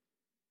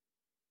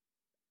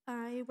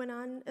I went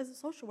on as a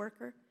social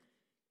worker.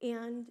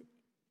 And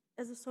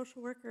as a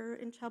social worker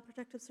in Child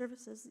Protective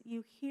Services,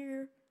 you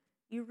hear,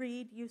 you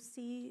read, you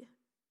see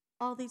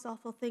all these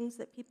awful things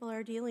that people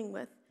are dealing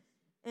with.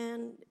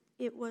 And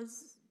it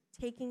was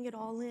taking it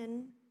all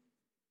in,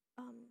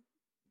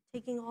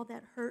 taking all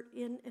that hurt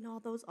in and all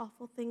those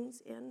awful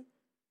things in.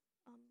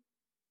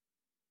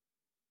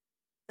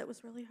 That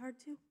was really hard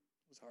too.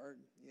 It was hard,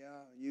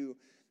 yeah.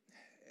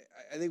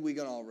 I think we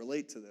can all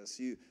relate to this.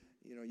 You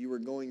were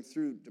going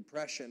through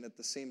depression at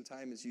the same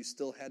time as you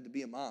still had to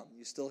be a mom.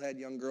 You still had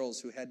young girls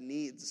who had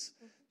needs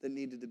that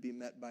needed to be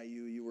met by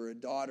you. You were a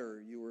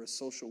daughter. You were a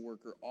social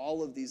worker.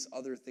 All of these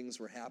other things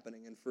were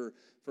happening. And for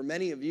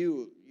many of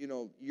you,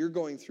 you're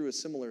going through a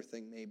similar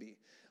thing maybe.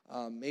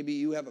 Maybe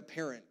you have a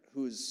parent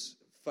who's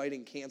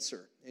fighting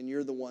cancer, and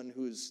you're the one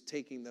who's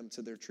taking them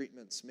to their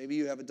treatments. Maybe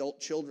you have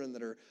adult children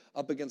that are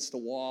up against a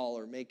wall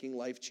or making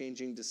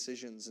life-changing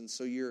decisions, and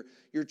so you're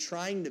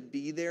trying to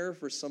be there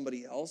for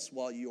somebody else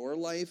while your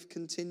life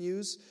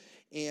continues.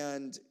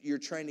 and you're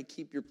trying to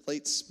keep your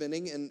plate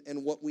spinning.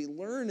 And what we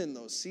learn in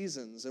those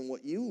seasons, and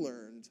what you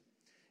learned,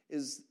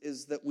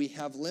 is that we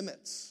have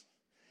limits.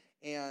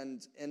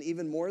 And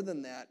even more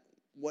than that,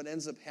 what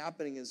ends up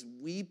happening is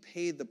we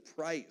pay the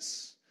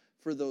price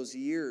for those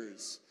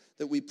years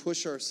that we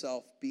push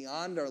ourselves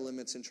beyond our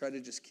limits and try to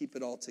just keep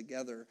it all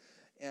together.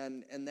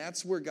 And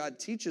that's where God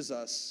teaches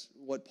us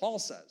what Paul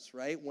says,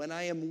 right? When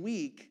I am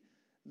weak,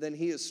 then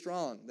he is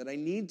strong, that I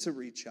need to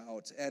reach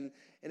out. And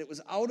it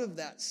was out of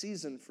that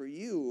season for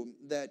you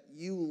that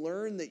you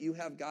learn that you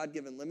have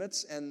God-given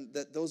limits and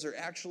that those are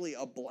actually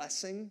a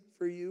blessing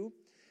for you.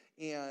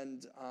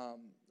 And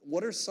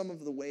what are some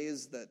of the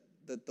ways that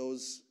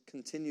those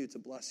continue to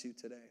bless you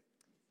today?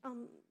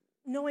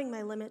 Knowing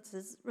my limits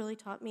has really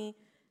taught me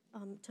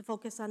to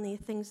focus on the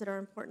things that are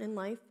important in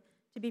life,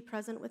 to be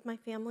present with my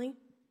family,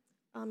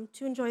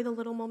 to enjoy the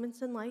little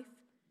moments in life.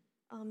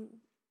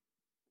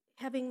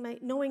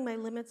 Knowing my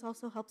limits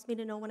also helps me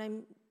to know when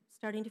I'm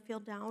starting to feel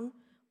down,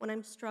 when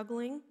I'm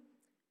struggling,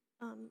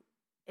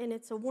 and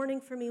it's a warning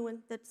for me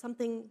that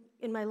something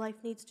in my life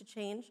needs to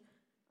change.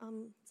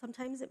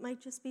 Sometimes it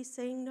might just be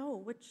saying no,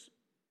 which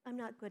I'm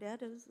not good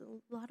at, as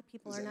a lot of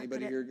people are not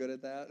good at. Is anybody here good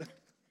at that?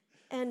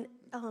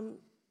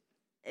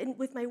 And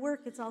with my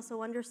work, it's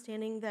also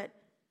understanding that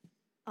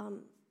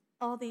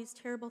all these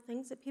terrible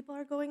things that people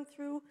are going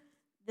through,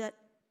 that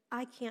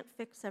I can't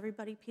fix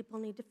everybody. People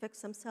need to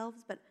fix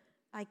themselves, but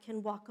I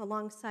can walk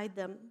alongside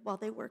them while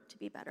they work to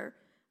be better.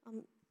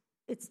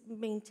 It's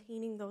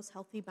maintaining those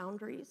healthy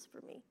boundaries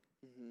for me.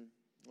 Mm-hmm.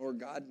 Or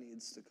God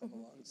needs to come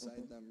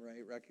alongside them,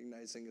 right?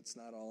 Recognizing it's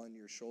not all on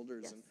your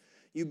shoulders. Yes. And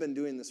you've been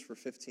doing this for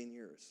 15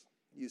 years,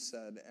 you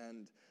said,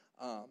 and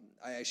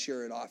I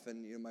share it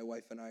often. You know, my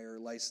wife and I are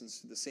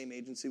licensed to the same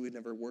agency. We've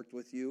never worked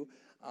with you,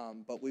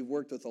 but we've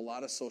worked with a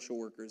lot of social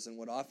workers. And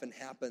what often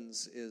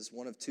happens is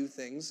one of two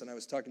things. And I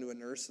was talking to a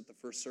nurse at the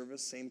first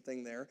service, same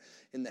thing there.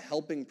 In the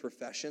helping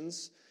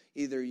professions,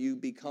 either you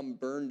become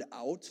burned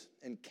out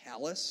and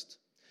calloused,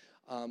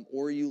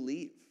 or you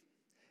leave.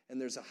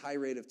 And there's a high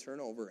rate of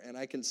turnover. And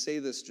I can say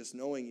this just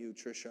knowing you,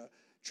 Tricia.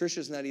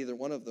 Tricia's not either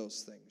one of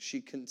those things.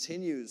 She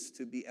continues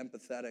to be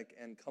empathetic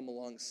and come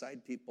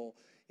alongside people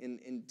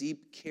in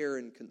deep care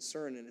and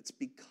concern. And it's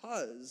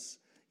because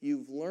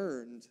you've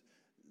learned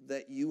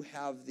that you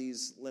have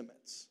these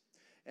limits.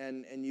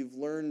 And you've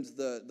learned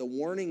the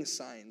warning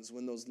signs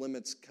when those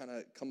limits kind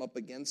of come up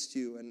against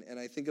you. And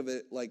I think of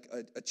it like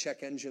a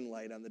check engine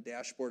light on the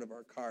dashboard of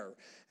our car.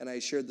 And I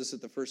shared this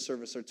at the first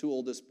service. Our two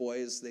oldest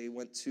boys, they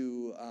went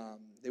to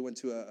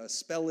a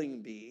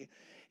spelling bee.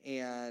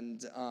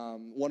 And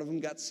one of them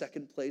got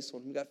second place,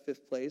 one of them got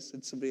fifth place.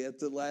 And somebody at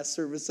the last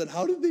service said,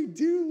 "How did they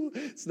do?"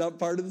 It's not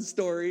part of the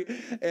story.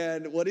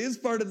 And what is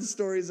part of the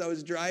story is I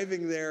was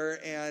driving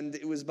there, and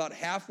it was about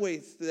halfway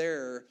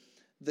there,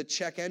 the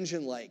check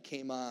engine light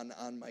came on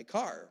my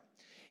car.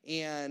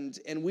 And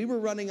we were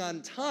running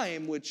on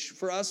time, which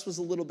for us was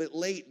a little bit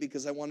late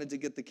because I wanted to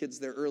get the kids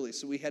there early.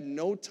 So we had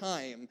no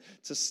time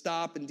to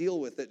stop and deal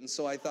with it. And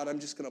so I thought, I'm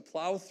just going to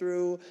plow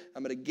through.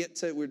 I'm going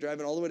to we were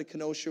driving all the way to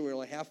Kenosha. We were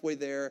only halfway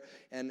there,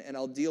 and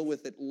I'll deal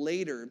with it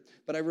later.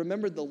 But I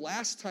remembered the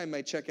last time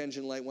my check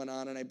engine light went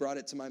on, and I brought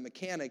it to my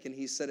mechanic, and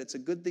he said, "It's a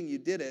good thing you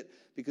did it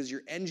because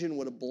your engine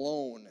would have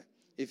blown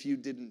if you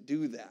didn't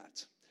do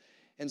that."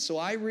 And so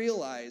I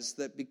realized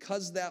that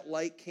because that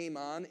light came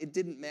on, it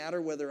didn't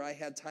matter whether I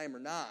had time or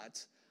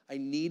not. I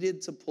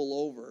needed to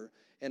pull over,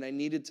 and I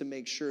needed to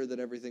make sure that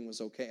everything was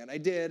okay. And I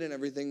did, and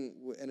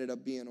everything ended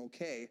up being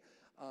okay.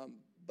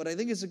 But I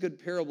think it's a good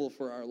parable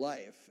for our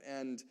life.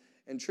 And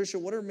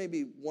Tricia, what are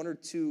maybe one or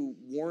two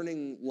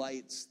warning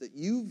lights that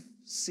you've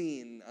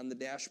seen on the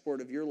dashboard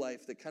of your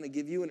life that kind of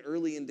give you an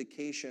early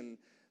indication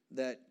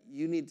that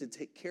you need to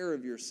take care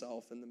of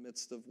yourself in the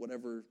midst of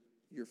whatever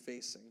you're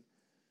facing?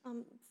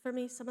 For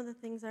me, some of the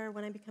things are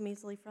when I become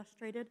easily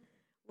frustrated,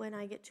 when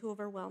I get too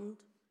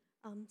overwhelmed.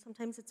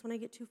 Sometimes it's when I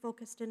get too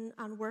focused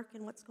on work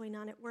and what's going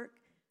on at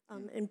work,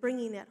 and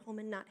bringing that home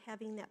and not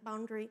having that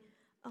boundary.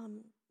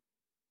 And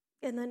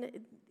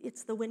then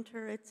it's the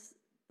winter, it's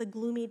the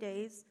gloomy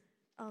days.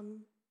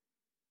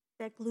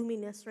 That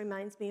gloominess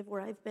reminds me of where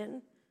I've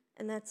been,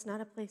 and that's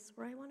not a place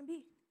where I want to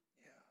be.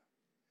 Yeah.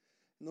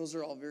 And those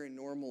are all very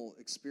normal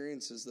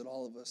experiences that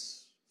all of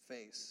us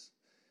face.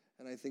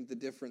 And I think the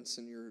difference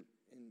in your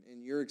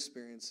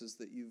experience is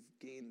that you've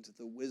gained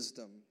the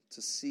wisdom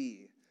to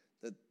see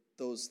that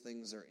those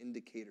things are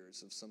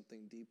indicators of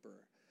something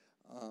deeper.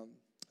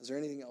 Is there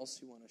anything else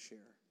you want to share?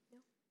 No.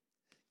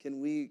 Can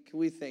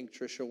we thank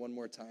Tricia one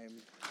more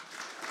time?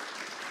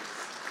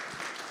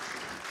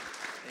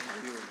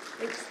 Thank you.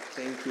 Thanks.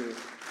 Thank you.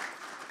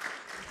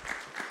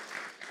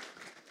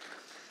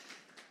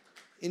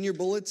 In your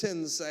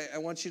bulletins, I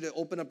want you to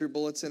open up your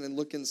bulletin and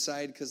look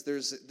inside because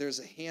there's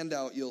a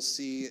handout you'll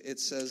see. It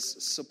says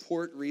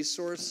support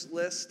resource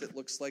list. It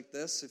looks like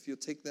this. If you'll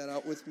take that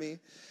out with me.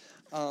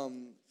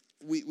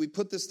 We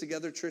put this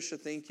together, Tricia.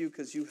 Thank you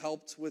because you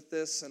helped with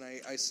this. And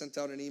I sent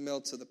out an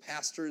email to the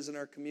pastors in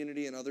our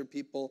community and other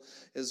people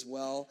as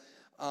well.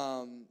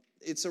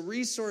 It's a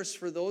resource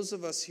for those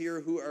of us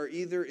here who are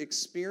either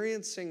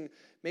experiencing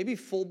maybe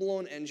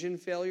full-blown engine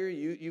failure.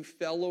 You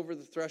fell over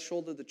the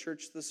threshold of the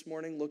church this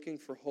morning looking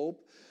for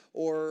hope.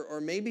 Or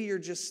maybe you're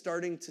just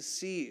starting to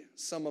see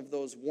some of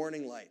those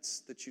warning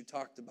lights that you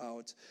talked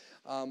about.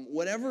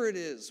 Whatever it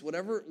is,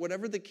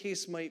 whatever the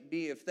case might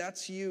be, if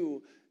that's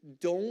you,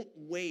 don't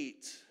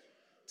wait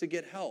to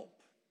get help.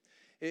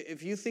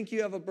 If you think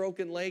you have a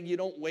broken leg, you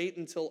don't wait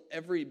until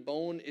every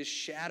bone is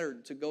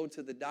shattered to go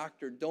to the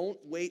doctor. Don't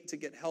wait to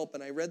get help.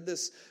 And I read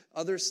this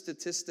other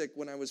statistic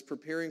when I was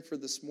preparing for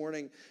this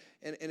morning,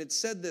 and it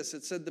said this.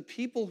 It said the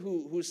people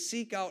who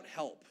seek out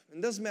help, and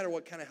it doesn't matter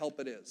what kind of help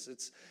it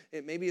is.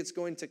 Maybe it's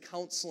going to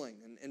counseling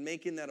and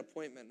making that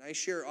appointment. And I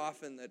share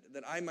often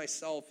that I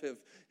myself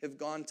have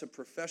gone to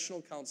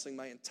professional counseling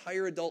my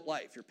entire adult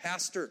life. Your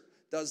pastor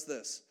does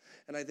this.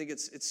 And I think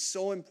it's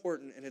so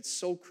important and it's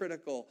so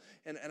critical.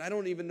 And I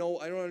don't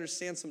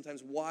understand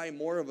sometimes why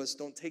more of us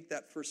don't take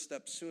that first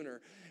step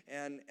sooner.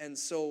 And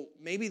so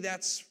maybe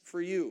that's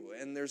for you,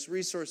 and there's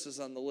resources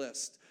on the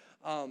list.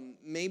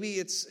 Maybe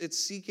it's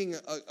seeking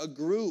a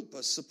group,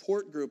 a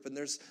support group, and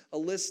there's a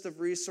list of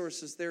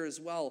resources there as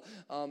well.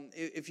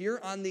 If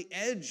you're on the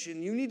edge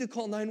and you need to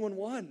call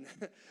 911,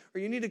 or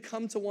you need to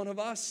come to one of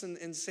us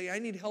and say, I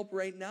need help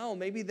right now,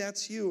 maybe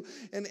that's you.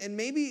 And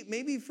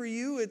maybe for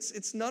you,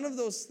 it's none of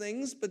those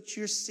things, but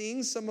you're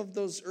seeing some of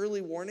those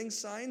early warning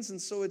signs,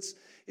 and so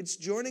it's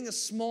joining a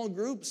small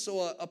group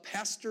so a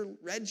Pastor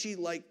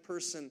Reggie-like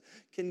person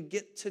can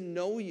get to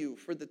know you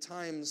for the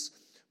times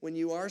when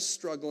you are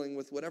struggling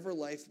with whatever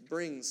life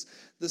brings.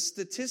 The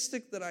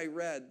statistic that I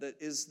read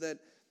is that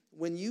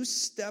when you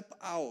step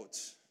out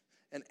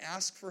and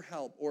ask for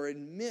help or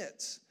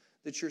admit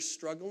that you're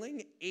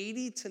struggling,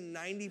 80 to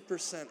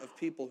 90% of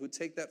people who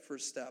take that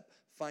first step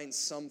find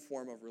some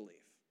form of relief.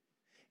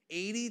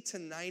 80 to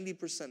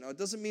 90%. Now, it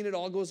doesn't mean it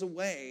all goes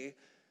away,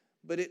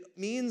 but it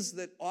means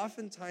that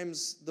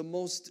oftentimes the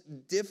most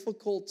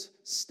difficult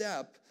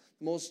step,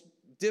 most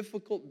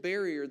difficult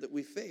barrier that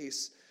we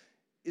face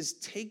is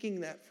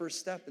taking that first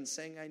step and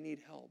saying, I need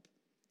help.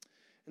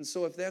 And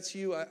so if that's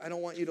you, I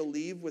don't want you to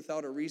leave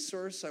without a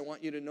resource. I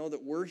want you to know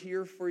that we're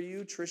here for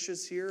you.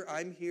 Trisha's here.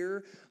 I'm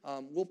here.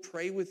 We'll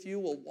pray with you.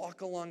 We'll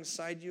walk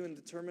alongside you in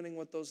determining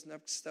what those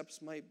next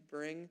steps might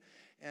bring.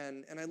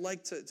 And I'd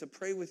like to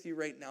pray with you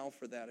right now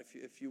for that,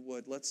 if you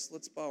would. Let's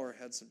bow our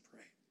heads and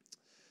pray.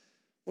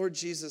 Lord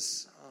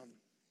Jesus,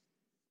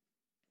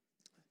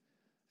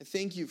 I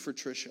thank you for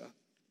Trisha.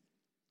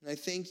 And I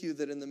thank you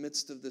that in the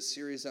midst of this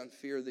series on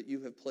fear that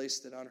you have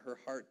placed it on her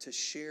heart to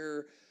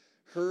share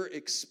her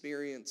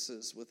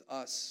experiences with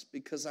us,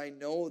 because I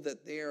know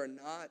that they are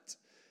not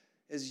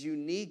as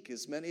unique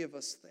as many of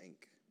us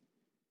think.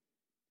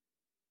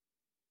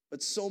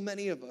 But so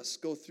many of us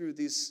go through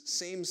these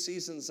same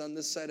seasons on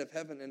this side of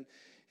heaven,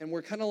 and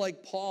we're kind of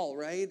like Paul,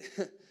 right?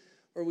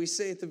 Or we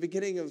say at the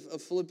beginning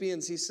of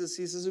Philippians, he says,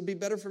 it would be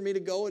better for me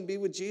to go and be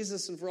with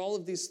Jesus and for all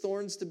of these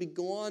thorns to be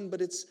gone,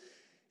 but it's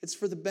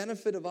for the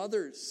benefit of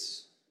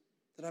others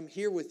that I'm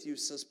here with you,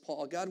 says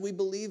Paul. God, we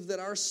believe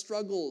that our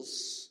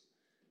struggles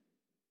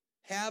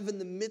have in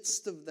the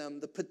midst of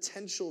them the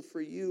potential for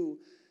you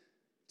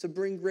to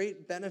bring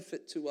great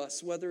benefit to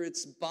us, whether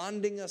it's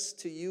bonding us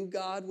to you,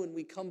 God, when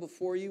we come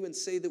before you and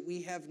say that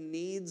we have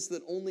needs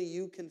that only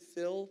you can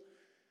fill,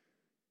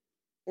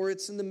 or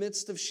it's in the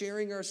midst of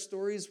sharing our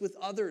stories with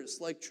others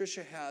like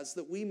Trisha has,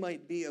 that we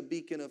might be a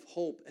beacon of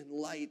hope and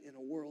light in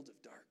a world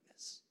of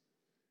darkness.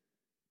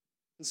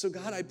 And so,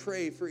 God, I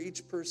pray for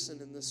each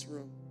person in this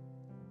room.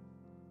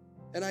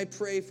 And I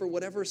pray for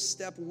whatever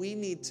step we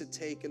need to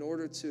take in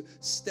order to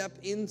step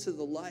into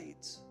the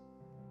light.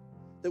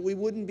 That we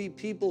wouldn't be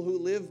people who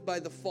live by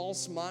the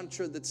false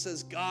mantra that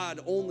says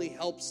God only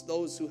helps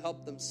those who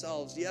help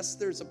themselves. Yes,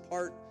 there's a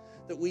part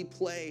that we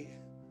play.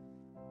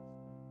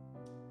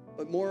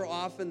 But more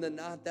often than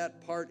not,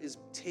 that part is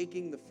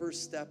taking the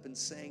first step and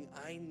saying,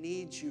 I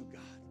need you,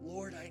 God.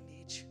 Lord, I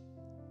need you.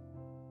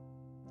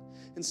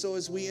 And so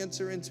as we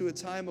enter into a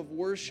time of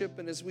worship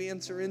and as we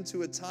enter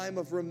into a time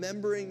of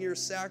remembering your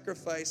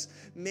sacrifice,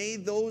 may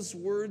those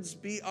words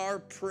be our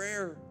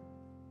prayer.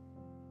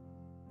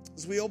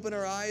 As we open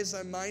our eyes,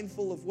 I'm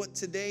mindful of what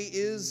today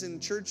is in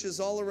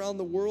churches all around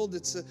the world.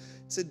 It's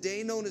a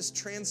day known as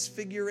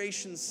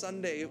Transfiguration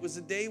Sunday. It was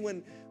a day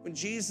when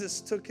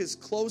Jesus took his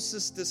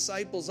closest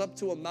disciples up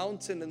to a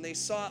mountain and they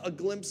saw a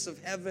glimpse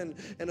of heaven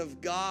and of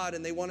God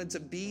and they wanted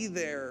to be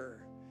there.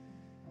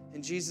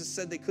 And Jesus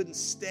said they couldn't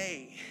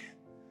stay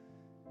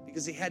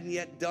because he hadn't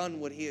yet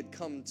done what he had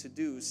come to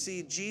do.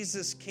 See,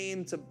 Jesus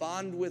came to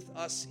bond with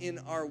us in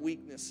our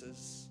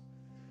weaknesses.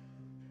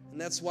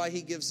 And that's why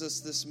he gives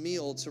us this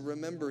meal to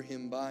remember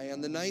him by.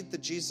 On the night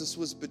that Jesus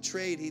was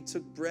betrayed, he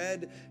took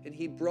bread and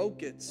he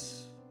broke it.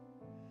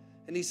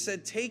 And he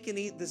said, take and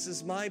eat. This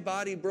is my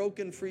body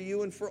broken for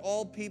you and for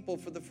all people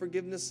for the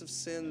forgiveness of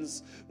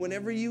sins.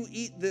 Whenever you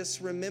eat this,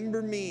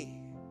 remember me.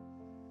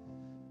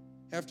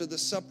 After the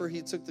supper,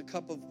 he took the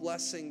cup of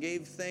blessing,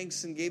 gave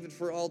thanks, and gave it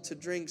for all to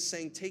drink,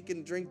 saying, take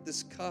and drink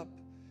this cup.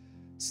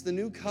 It's the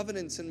new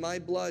covenant in my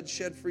blood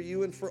shed for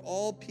you and for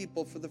all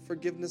people for the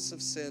forgiveness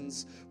of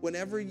sins.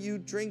 Whenever you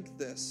drink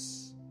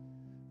this,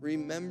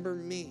 remember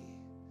me.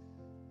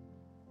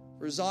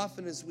 For as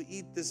often as we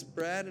eat this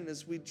bread and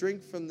as we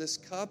drink from this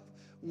cup,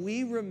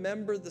 we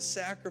remember the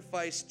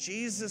sacrifice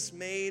Jesus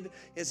made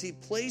as he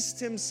placed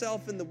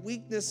himself in the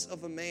weakness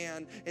of a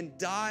man and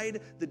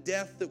died the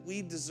death that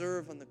we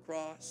deserve on the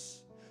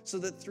cross, so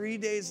that 3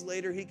 days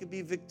later he could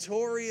be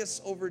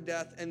victorious over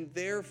death and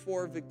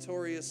therefore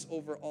victorious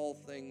over all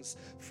things.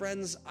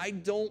 Friends, I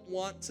don't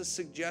want to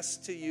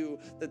suggest to you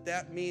that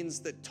that means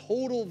that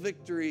total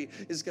victory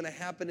is going to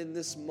happen in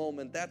this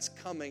moment. That's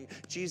coming.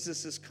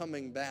 Jesus is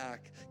coming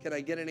back. Can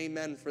I get an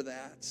amen for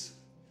that?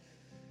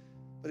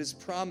 But his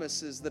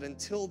promise is that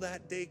until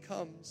that day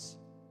comes,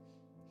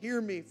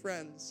 hear me,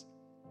 friends,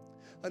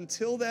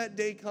 until that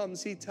day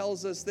comes, he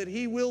tells us that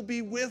he will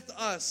be with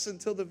us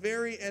until the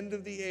very end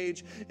of the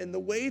age. And the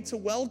way to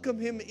welcome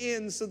him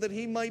in so that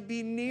he might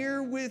be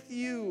near with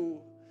you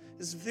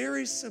is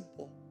very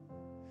simple.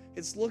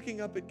 It's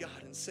looking up at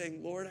God and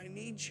saying, Lord, I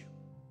need you.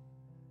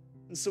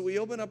 And so we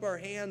open up our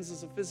hands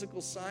as a physical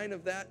sign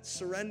of that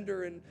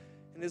surrender. And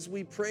as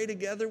we pray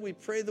together, we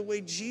pray the way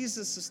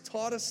Jesus has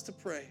taught us to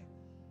pray.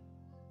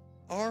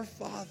 Our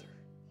Father,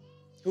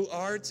 who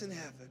art in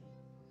heaven,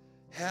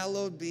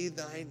 hallowed be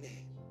thy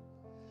name.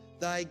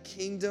 Thy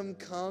kingdom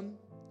come,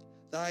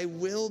 thy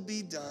will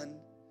be done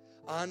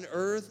on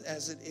earth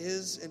as it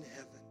is in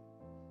heaven.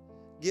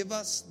 Give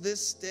us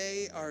this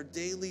day our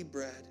daily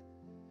bread,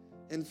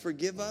 and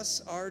forgive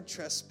us our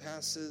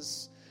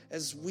trespasses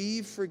as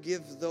we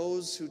forgive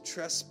those who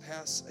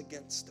trespass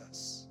against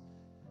us.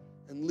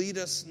 And lead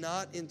us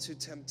not into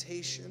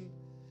temptation,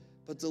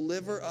 but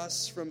deliver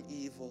us from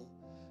evil.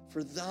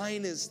 For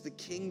thine is the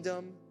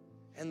kingdom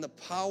and the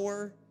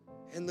power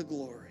and the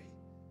glory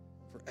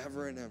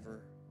forever and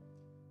ever.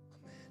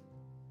 Amen.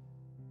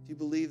 Do you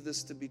believe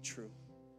this to be true?